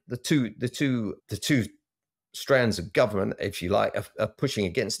the two strands of government, if you like, are pushing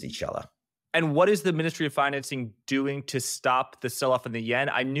against each other. And what is the Ministry of Financing doing to stop the sell-off in the yen?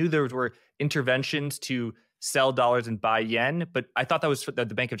 I knew there were interventions to sell dollars and buy yen, but I thought that was the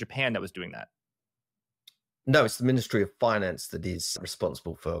Bank of Japan that was doing that. No, it's the Ministry of Finance that is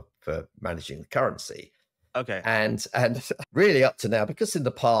responsible for managing the currency. Okay. And really up to now, because in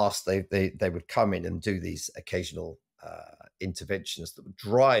the past they would come in and do these occasional interventions that would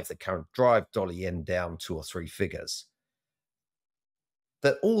drive dollar yen down 2 or 3 figures.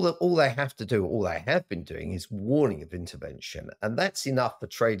 That all they have to do, all they have been doing is warning of intervention. And that's enough for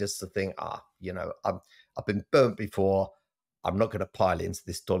traders to think, I've been burnt before, I'm not going to pile into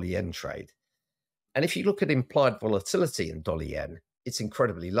this dollar yen trade. And if you look at implied volatility in dollar yen, it's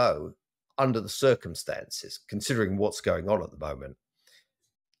incredibly low under the circumstances, considering what's going on at the moment.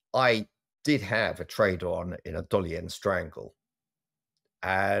 I did have a trade on in a dollar yen strangle,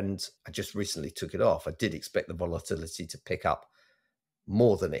 and I just recently took it off. I did expect the volatility to pick up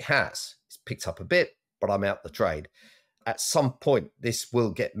more than it has. It's picked up a bit, but I'm out the trade. At some point, this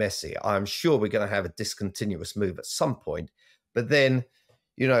will get messy. I'm sure we're going to have a discontinuous move at some point. But then,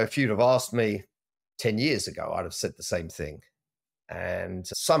 if you'd have asked me 10 years ago, I'd have said the same thing. And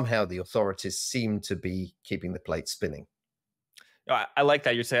somehow the authorities seem to be keeping the plate spinning. I like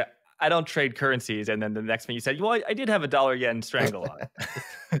that. You say, I don't trade currencies. And then the next thing you said, well, I did have a dollar yen strangle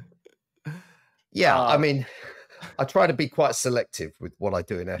on. Yeah, I mean, I try to be quite selective with what I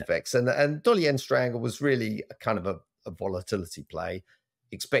do in FX. And dollar yen strangle was really a kind of a volatility play,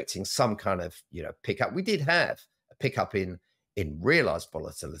 expecting some kind of, pickup. We did have a pickup in realized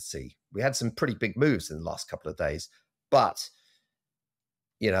volatility. We had some pretty big moves in the last couple of days, but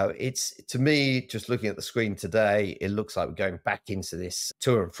it's, to me, just looking at the screen today, it looks like we're going back into this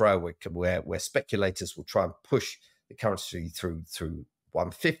to and fro where speculators will try and push the currency through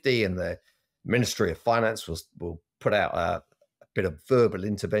 150, and the Ministry of Finance will put out a bit of verbal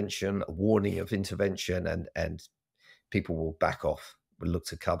intervention, a warning of intervention, and people will back off, will look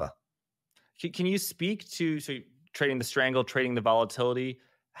to cover. Can you speak to trading the strangle, trading the volatility,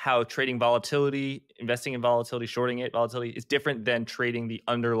 how trading volatility, investing in volatility, shorting it, volatility is different than trading the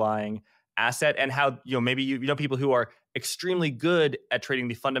underlying asset, and how, maybe you know people who are extremely good at trading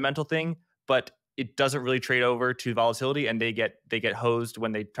the fundamental thing, but it doesn't really trade over to volatility, and they get hosed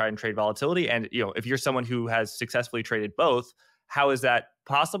when they try and trade volatility. And if you're someone who has successfully traded both, how is that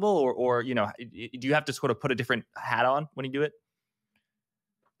possible? Or do you have to sort of put a different hat on when you do it?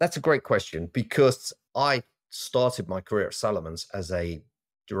 That's a great question, because I started my career at Salomons as a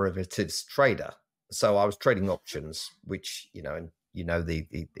derivatives trader. So I was trading options, which,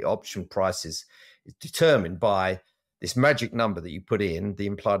 the option price is determined by this magic number that you put in, the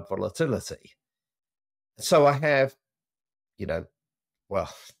implied volatility. So I have, a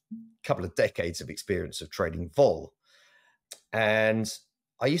couple of decades of experience of trading vol. And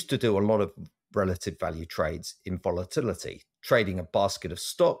I used to do a lot of relative value trades in volatility, trading a basket of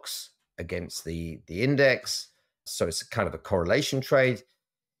stocks against the index. So it's kind of a correlation trade.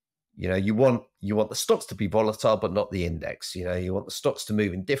 You want the stocks to be volatile, but not the index. You want the stocks to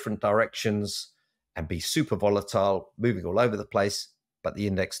move in different directions and be super volatile, moving all over the place, but the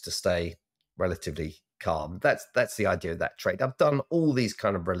index to stay relatively calm. That's the idea of that trade. I've done all these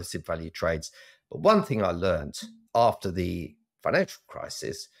kind of relative value trades, but one thing I learned after the financial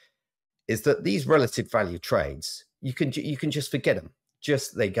crisis is that these relative value trades, you can just forget them.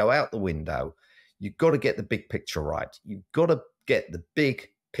 They go out the window. You've got to get the big picture right. You've got to get the big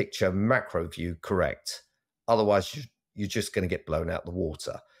picture macro view correct. Otherwise, you're just going to get blown out the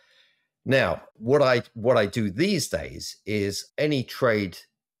water. Now, what I do these days is any trade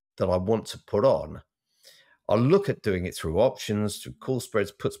that I want to put on, I'll look at doing it through options, through call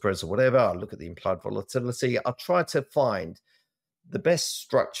spreads, put spreads, or whatever. I'll look at the implied volatility. I'll try to find the best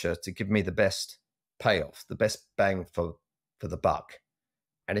structure to give me the best payoff, the best bang for the buck.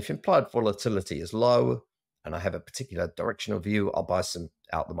 And if implied volatility is low and I have a particular directional view, I'll buy some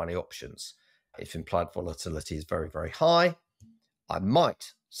out the money options. If implied volatility is very, very high, I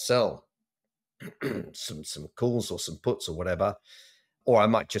might sell some calls or some puts or whatever, or I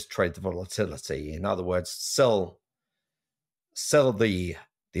might just trade the volatility. In other words, sell the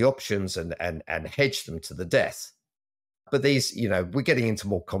options and hedge them to the death. But these, we're getting into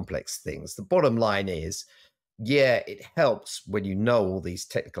more complex things. The bottom line is, yeah, it helps when you know all these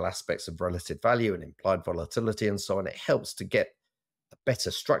technical aspects of relative value and implied volatility and so on. It helps to get a better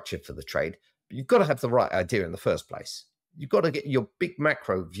structure for the trade. But you've got to have the right idea in the first place. You've got to get your big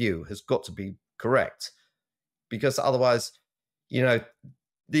macro view has got to be correct, because otherwise,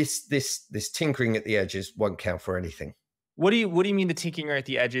 this tinkering at the edges won't count for anything. What do you mean the tinkering at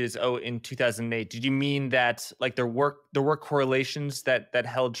the edges? Oh, in 2008, did you mean that like there were correlations that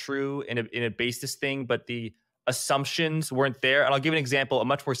held true in a basis thing, but the assumptions weren't there? And I'll give an example, a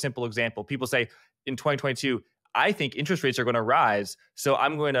much more simple example. People say in 2022, I think interest rates are going to rise, so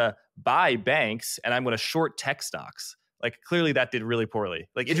I'm going to buy banks and I'm going to short tech stocks. Like clearly that did really poorly.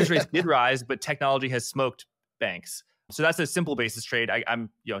 Like interest rates did rise, but technology has smoked banks. So that's a simple basis trade. I'm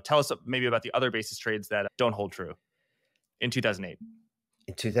tell us maybe about the other basis trades that don't hold true in 2008.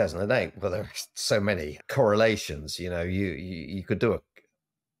 In 2008, well, there are so many correlations. You could do a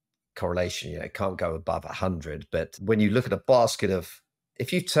correlation. It can't go above 100. But when you look at a basket of,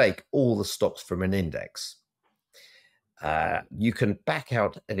 if you take all the stocks from an index, you can back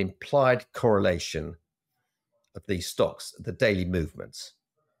out an implied correlation of these stocks, the daily movements,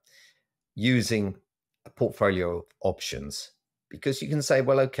 using a portfolio of options, because you can say,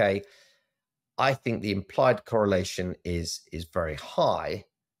 well, okay, I think the implied correlation is very high.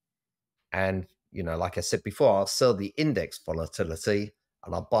 And, like I said before, I'll sell the index volatility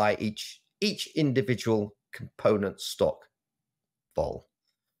and I'll buy each individual component stock vol.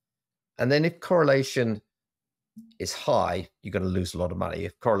 And then if correlation is high, you're going to lose a lot of money.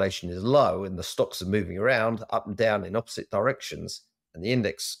 If correlation is low and the stocks are moving around up and down in opposite directions and the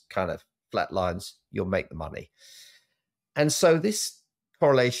index kind of flatlines, you'll make the money. And so this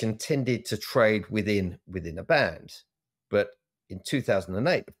correlation tended to trade within a band. But in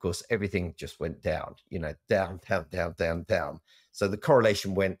 2008, of course, everything just went down, down. So the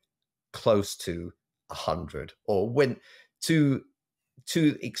correlation went close to 100 or went to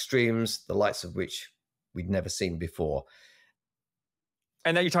extremes, the likes of which we'd never seen before.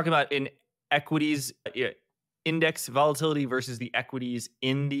 And then you're talking about in equities, index volatility versus the equities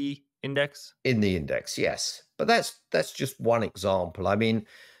in the index? In the index, yes. But that's just one example. I mean,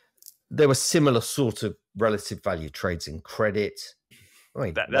 there were similar sort of relative value trades in credit. I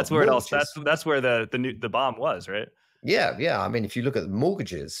mean, that's where that's where the bomb was, right? Yeah. I mean, if you look at the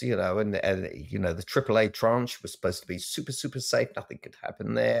mortgages, you know, and you know, the AAA tranche was supposed to be super, super safe. Nothing could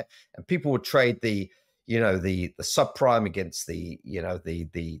happen there. And people would trade the subprime against the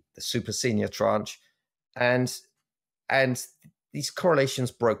super senior tranche. And these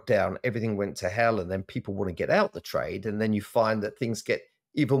correlations broke down. Everything went to hell. And then people want to get out the trade. And then you find that things get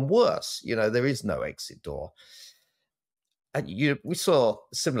even worse. You know, there is no exit door. And we saw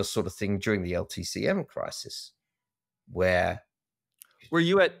a similar sort of thing during the LTCM crisis. Were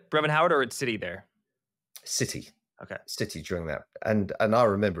you at Brevan Howard or at Citi there? Citi. Okay. Citi during that. And I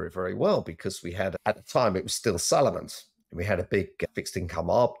remember it very well because we had, at the time, it was still Salomon's. And we had a big fixed income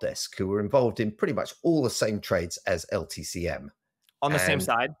arb desk who were involved in pretty much all the same trades as LTCM. On the same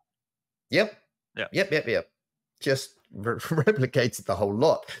side? Yep. Just replicated the whole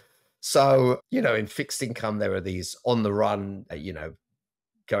lot. So, you know, in fixed income, there are these on the run,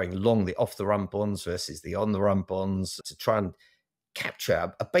 going long the off the run bonds versus the on the run bonds to try and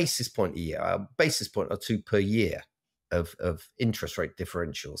capture a basis point a year, a basis point or two per year of interest rate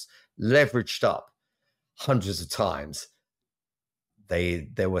differentials, leveraged up hundreds of times. They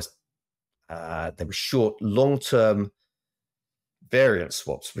were short long-term variance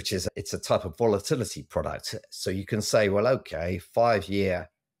swaps, which is it's a type of volatility product. So you can say, well, okay, 5-year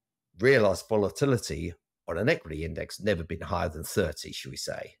realized volatility on an equity index never been higher than 30, should we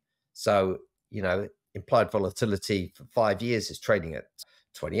say? So, you know, implied volatility for 5 years is trading at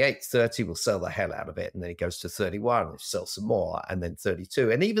 28, 30, we'll sell the hell out of it. And then it goes to 31, we'll sell some more, and then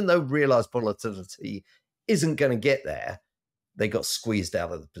 32. And even though realized volatility isn't going to get there, they got squeezed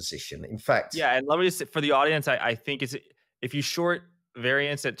out of the position. In fact, yeah. And let me just, for the audience, I think if you short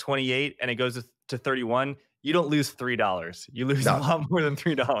variance at 28 and it goes to 31, you don't lose $3. You lose a lot more than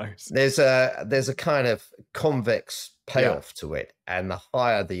 $3. There's a kind of convex payoff to it. And the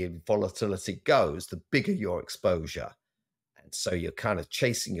higher the volatility goes, the bigger your exposure. And so you're kind of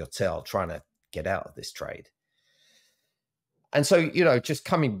chasing your tail, trying to get out of this trade. And so, you know, just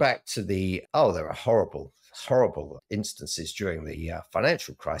coming back to there are horrible instances during the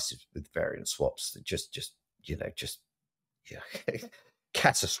financial crisis with variance swaps that just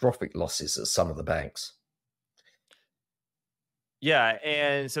catastrophic losses at some of the banks. Yeah,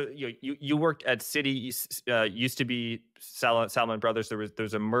 and so you worked at Citi, used to be Saloman Brothers.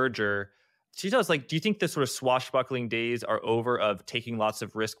 There's a merger. Can you tell us, like, do you think the sort of swashbuckling days are over of taking lots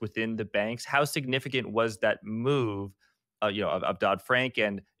of risk within the banks? How significant was that move, of Dodd-Frank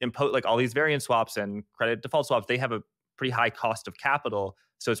and impose like all these variance swaps and credit default swaps? They have a pretty high cost of capital,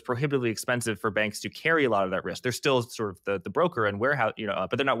 so it's prohibitively expensive for banks to carry a lot of that risk. They're still sort of the broker and warehouse,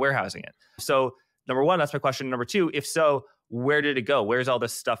 but they're not warehousing it. So number one, that's my question. Number two, if so, where did it go? Where's all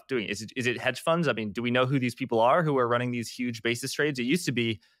this stuff doing? Is it hedge funds? I mean, do we know who these people are who are running these huge basis trades? It used to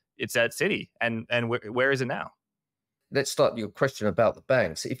be it's at Citi, and where is it now? Let's start your question about the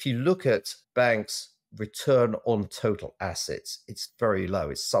banks. If you look at banks' return on total assets, it's very low.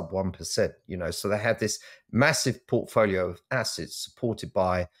 It's sub 1%. So they have this massive portfolio of assets supported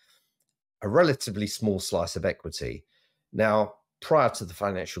by a relatively small slice of equity. Now, prior to the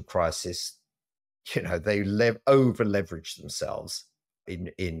financial crisis, they over leveraged themselves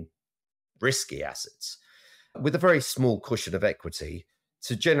in risky assets with a very small cushion of equity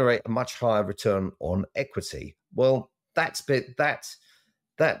to generate a much higher return on equity. Well, that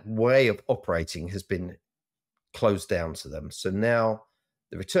way of operating has been closed down to them. So now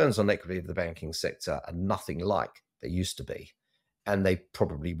the returns on equity of the banking sector are nothing like they used to be, and they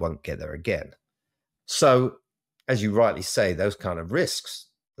probably won't get there again. So, as you rightly say, those kind of risks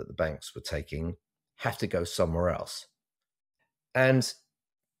that the banks were taking have to go somewhere else. And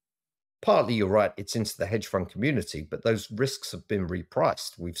partly you're right, it's into the hedge fund community, but those risks have been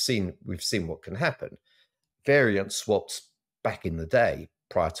repriced. We've seen what can happen. Variance swaps back in the day,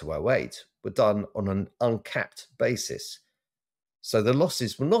 prior to 2008, were done on an uncapped basis. So the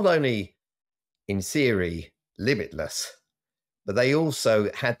losses were not only, in theory, limitless, but they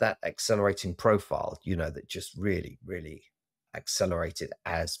also had that accelerating profile, that just really, really accelerated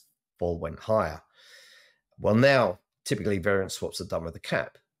as vol went higher. Well, now, typically variance swaps are done with a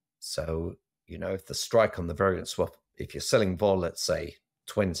cap. So, if the strike on the variance swap, if you're selling vol at, say,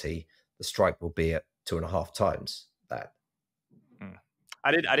 20, the strike will be at 2.5 times that.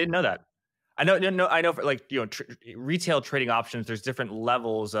 I didn't know that. I know for like, retail trading options, there's different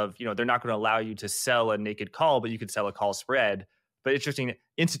levels of, they're not going to allow you to sell a naked call, but you could sell a call spread. But interesting,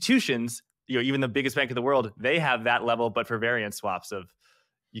 institutions, even the biggest bank in the world, they have that level, but for variance swaps of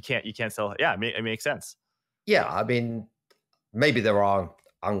you can't sell. Yeah, it makes sense. Yeah, I mean, maybe there are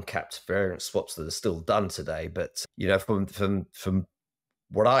uncapped variance swaps that are still done today, but from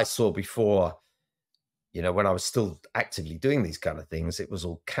what I saw before, when I was still actively doing these kind of things, it was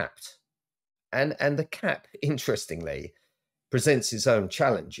all capped. And the cap, interestingly, presents its own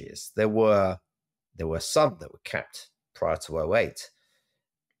challenges. There were some that were capped prior to '08.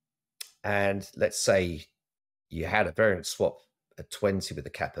 And let's say you had a variance swap at 20 with a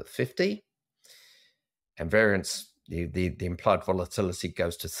cap at 50, and variance, the implied volatility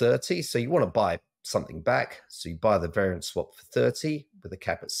goes to 30. So you want to buy something back. So you buy the variance swap for 30 with a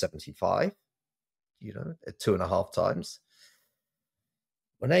cap at 75, at 2.5 times.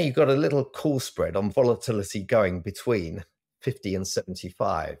 Well, now you've got a little call spread on volatility going between 50 and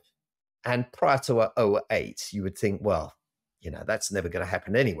 75. And prior to '08, you would think, well, that's never going to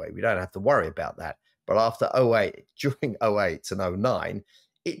happen anyway. We don't have to worry about that. But after '08, during '08 and '09,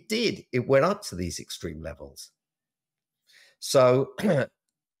 it did. It went up to these extreme levels. So,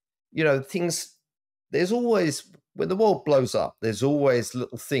 there's always, when the world blows up, there's always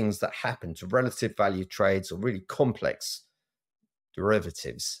little things that happen to relative value trades or really complex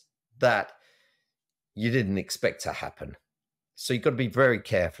derivatives that you didn't expect to happen. So you've got to be very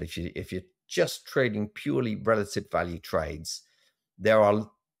careful if you're just trading purely relative value trades. There are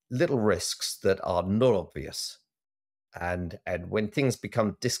little risks that are not obvious, and when things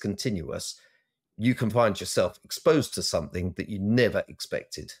become discontinuous, you can find yourself exposed to something that you never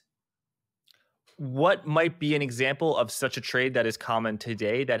expected. What might be an example of such a trade that is common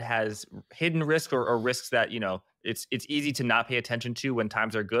today that has hidden risk or risks that, it's easy to not pay attention to when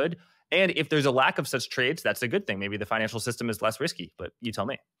times are good? And if there's a lack of such trades, that's a good thing. Maybe the financial system is less risky, but you tell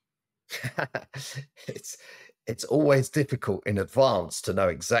me. It's always difficult in advance to know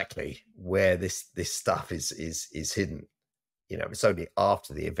exactly where this stuff is hidden. It's only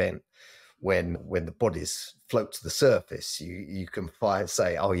after the event when the bodies float to the surface, you can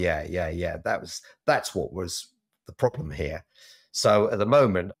say, oh yeah, that's what was the problem here. So at the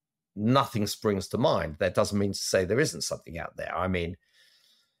moment, nothing springs to mind. That doesn't mean to say there isn't something out there. I mean,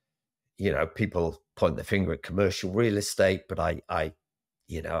 people point their finger at commercial real estate, but I'm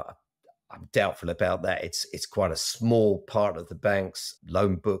doubtful about that. It's quite a small part of the bank's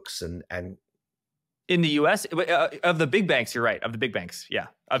loan books, and in the US of the big banks, you're right. Of the big banks, yeah,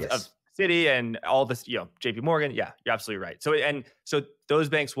 of Citi and all this, JP Morgan, yeah, you're absolutely right. So those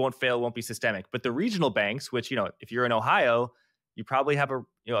banks won't fail, won't be systemic. But the regional banks, which if you're in Ohio, you probably have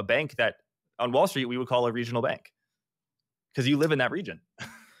a bank that on Wall Street we would call a regional bank because you live in that region.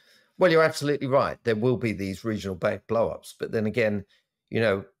 Well, you're absolutely right. There will be these regional bank blowups, but then again,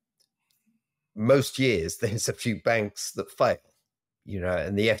 most years there's a few banks that fail,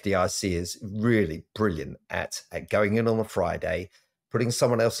 and the FDIC is really brilliant at going in on a Friday, putting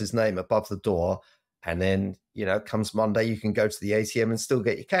someone else's name above the door, and then, comes Monday, you can go to the ATM and still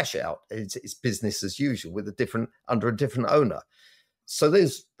get your cash out. It's business as usual with under a different owner. So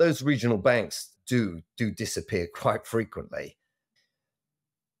those regional banks do disappear quite frequently.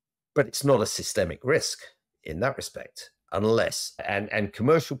 But it's not a systemic risk in that respect, unless, and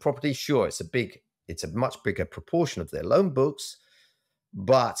commercial property, sure, it's a much bigger proportion of their loan books,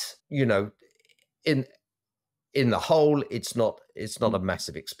 but in the whole, it's not a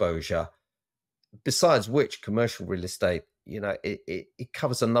massive exposure. Besides which, commercial real estate, it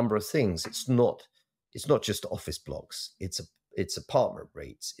covers a number of things. It's not just office blocks. It's apartment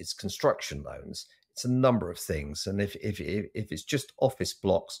REITs, it's construction loans, it's a number of things. And if it's just office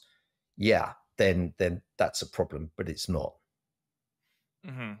blocks, yeah, then that's a problem, but it's not.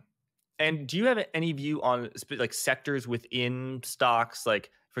 Mm-hmm. And do you have any view on like sectors within stocks?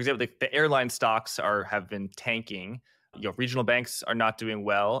 Like, for example, the airline stocks have been tanking. Regional banks are not doing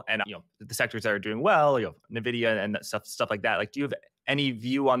well, and the sectors that are doing well, Nvidia and that stuff like that. Like, do you have any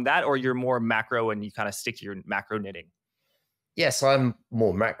view on that, or you're more macro and you kind of stick to your macro knitting? Yes, I'm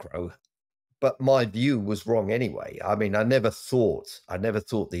more macro. But my view was wrong anyway. I mean, I never thought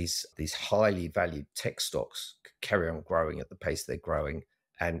these highly valued tech stocks could carry on growing at the pace they're growing.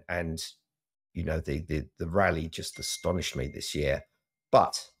 And the rally just astonished me this year.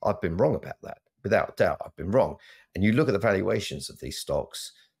 But I've been wrong about that. Without doubt, I've been wrong. And you look at the valuations of these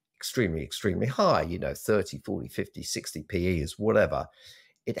stocks, extremely, extremely high, 30, 40, 50, 60 PEs, whatever.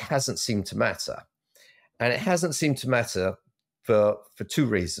 It hasn't seemed to matter. And it hasn't seemed to matter for two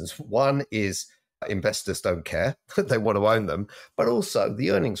reasons. One is investors don't care. They want to own them. But also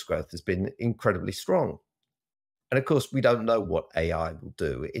the earnings growth has been incredibly strong. And of course, we don't know what AI will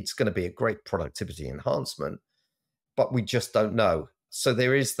do. It's going to be a great productivity enhancement, but we just don't know. So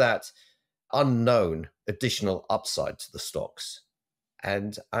there is that unknown additional upside to the stocks.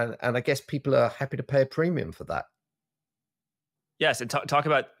 And I guess people are happy to pay a premium for that. Yes, and talk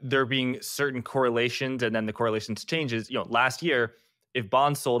about there being certain correlations, and then the correlations changes. Last year, if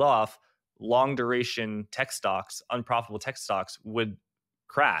bonds sold off, long duration tech stocks, unprofitable tech stocks would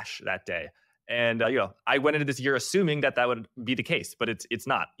crash that day. And I went into this year assuming that would be the case, but it's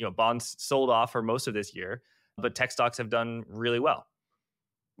not. Bonds sold off for most of this year, but tech stocks have done really well.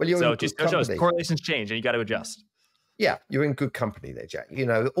 Well, so just shows correlations change, and you got to adjust. Yeah, you're in good company there, Jack.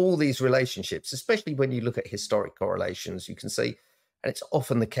 All these relationships, especially when you look at historic correlations, you can see, and it's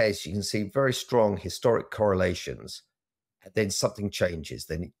often the case, you can see very strong historic correlations, and then something changes,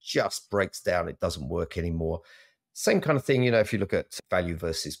 then it just breaks down, it doesn't work anymore. Same kind of thing, if you look at value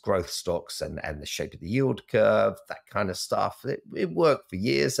versus growth stocks and the shape of the yield curve, that kind of stuff, it worked for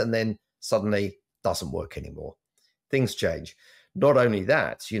years and then suddenly doesn't work anymore. Things change. Not only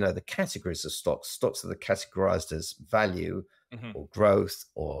that, the categories of stocks that are categorized as value or growth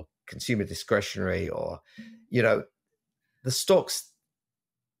or consumer discretionary or, the stocks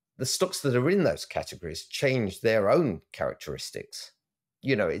that are in those categories change their own characteristics.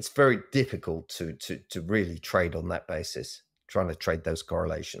 It's very difficult to really trade on that basis, trying to trade those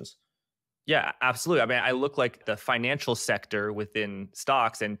correlations. Yeah, absolutely. I mean, I look like the financial sector within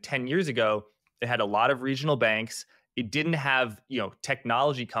stocks, and 10 years ago, it had a lot of regional banks. It didn't have,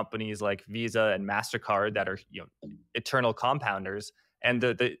 technology companies like Visa and MasterCard that are, eternal compounders. And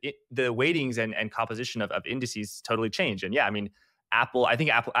the weightings and composition of indices totally changed. And yeah, I mean,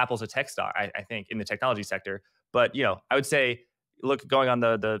 Apple's a tech stock, I think, in the technology sector. But, I would say, look, going on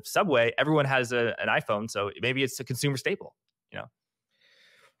the subway, everyone has an iPhone, so maybe it's a consumer staple,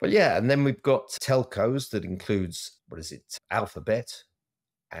 Well, yeah, and then we've got telcos that includes, Alphabet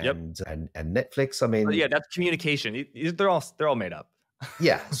and Netflix. I mean, yeah, that's communication. They're all made up.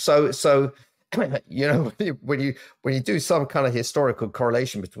 Yeah, so when you do some kind of historical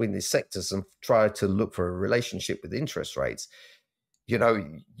correlation between these sectors and try to look for a relationship with interest rates, you're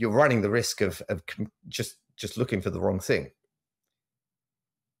running the risk of just looking for the wrong thing.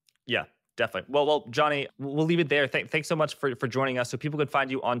 Yeah, definitely. Well, Jonny, we'll leave it there. Thanks so much for joining us. So people can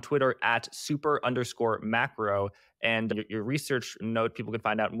find you on Twitter at super_macro, and your research note, people can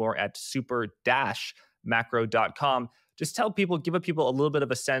find out more at super-macro.com. Just give people a little bit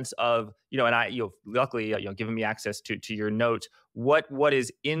of a sense of, and luckily, giving me access to your note. What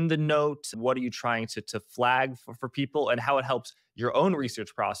is in the note? What are you trying to flag for people, and how it helps your own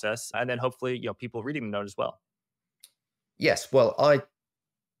research process, and then hopefully, people reading the note as well. Yes, well, I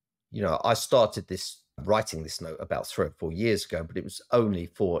started writing this note about 3 or 4 years ago, but it was only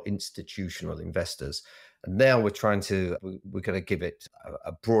for institutional investors. And now we're going to give it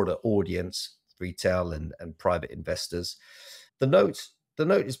a broader audience, retail and private investors. The note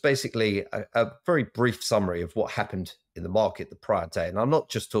is basically a very brief summary of what happened in the market the prior day. And I'm not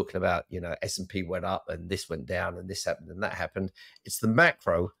just talking about, S&P went up and this went down and this happened and that happened. It's the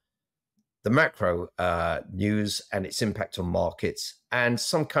macro news and its impact on markets, and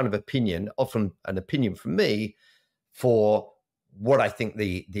some kind of opinion, often an opinion from me, for what I think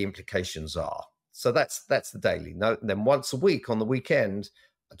the implications are. So that's the daily note. And then once a week on the weekend,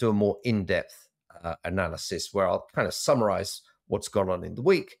 I do a more in-depth analysis where I'll kind of summarize what's gone on in the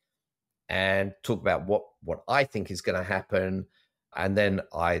week and talk about what I think is going to happen. And then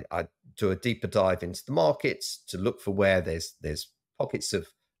I do a deeper dive into the markets to look for where there's pockets of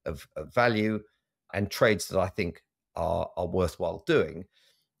value and trades that I think are worthwhile doing.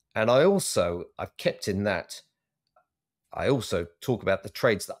 And I've kept in that. I also talk about the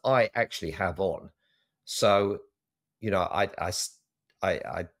trades that I actually have on. So, I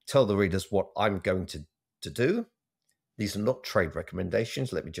tell the readers what I'm going to do. These are not trade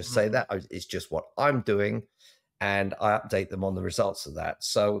recommendations. Let me just say that. It's just what I'm doing, and I update them on the results of that.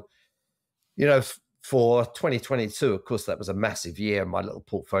 So, for 2022, of course, that was a massive year. My little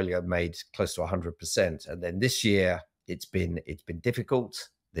portfolio made close to 100%. And then this year, it's been difficult.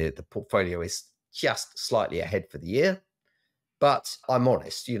 The portfolio is just slightly ahead for the year. But I'm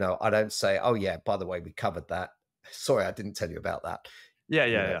honest, I don't say, oh yeah, by the way, we covered that. Sorry, I didn't tell you about that.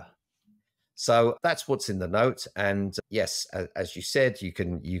 Yeah. So that's what's in the note. And yes, as you said, you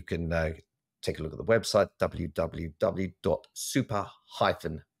can take a look at the website,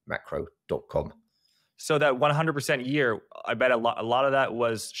 www.super-macro.com. So that 100% year, I bet a lot of that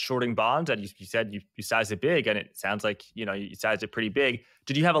was shorting bonds. And you said you sized it big, and it sounds like, you sized it pretty big.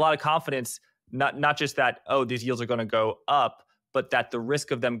 Did you have a lot of confidence not just that, oh, these yields are going to go up, but that the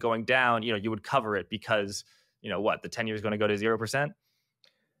risk of them going down, you would cover it because, the 10-year is going to go to 0%?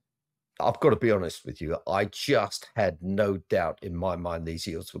 I've got to be honest with you. I just had no doubt in my mind these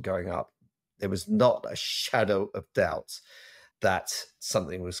yields were going up. There was not a shadow of doubt that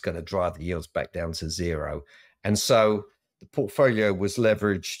something was going to drive the yields back down to 0. And so the portfolio was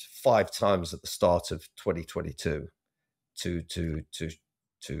leveraged 5 times at the start of 2022 to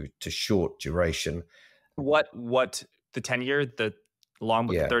short duration. What the 10-year, the long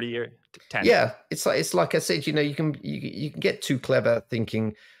with the 30-year? 10. Yeah, it's like I said, you can get too clever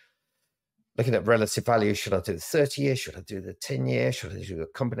thinking, looking at relative value. Should I do the 30-year? Should I do the 10-year? Should I do a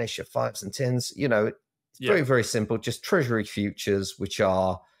combination of 5s and 10s? It's very, very simple. Just Treasury futures, really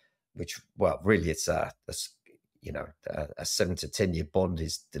it's a 7 to 10-year bond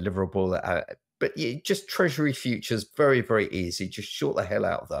is deliverable. But just Treasury futures, very, very easy. Just short the hell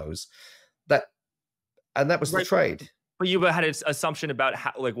out of those. That was the trade. But you had an assumption about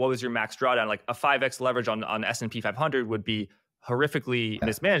what was your max drawdown? Like a 5x leverage on S&P 500 would be horrifically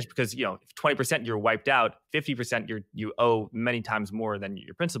mismanaged because, if 20% you're wiped out, 50% you owe many times more than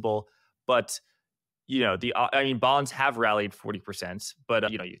your principal. But, bonds have rallied 40%,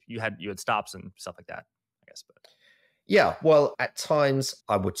 but, you had stops and stuff like that, I guess. But yeah, well, at times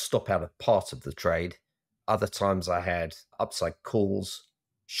I would stop out of part of the trade. Other times I had upside calls,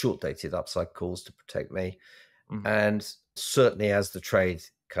 short-dated upside calls to protect me. Mm-hmm. And certainly as the trade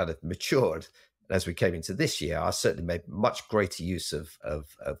kind of matured, as we came into this year, I certainly made much greater use of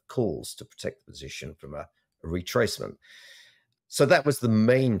calls to protect the position from a retracement. So that was the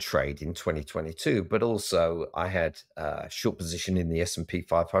main trade in 2022. But also I had a short position in the S&P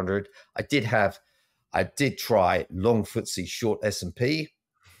 500. I did try long FTSE, short S&P.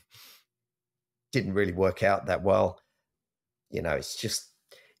 Didn't really work out that well. It's just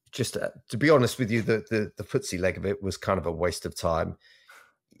to be honest with you, the FTSE leg of it was kind of a waste of time.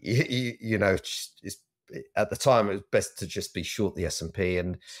 At the time it was best to just be short the S&P,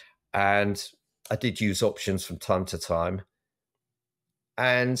 and I did use options from time to time,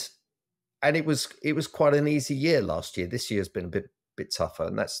 and it was quite an easy year last year. This year's been a bit tougher,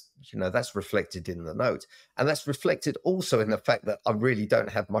 and that's reflected in the note, and that's reflected also in the fact that I really don't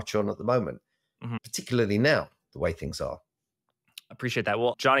have much on at the moment, particularly now the way things are. Appreciate that.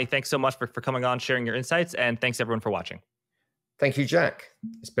 Well, Jonny, thanks so much for coming on, sharing your insights, and thanks everyone for watching. Thank you, Jack.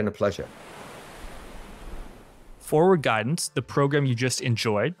 It's been a pleasure. Forward Guidance, the program you just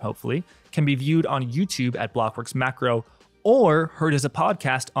enjoyed, hopefully, can be viewed on YouTube at Blockworks Macro or heard as a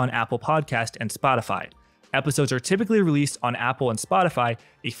podcast on Apple Podcast and Spotify. Episodes are typically released on Apple and Spotify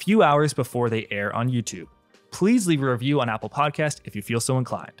a few hours before they air on YouTube. Please leave a review on Apple Podcast if you feel so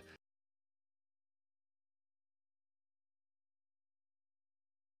inclined.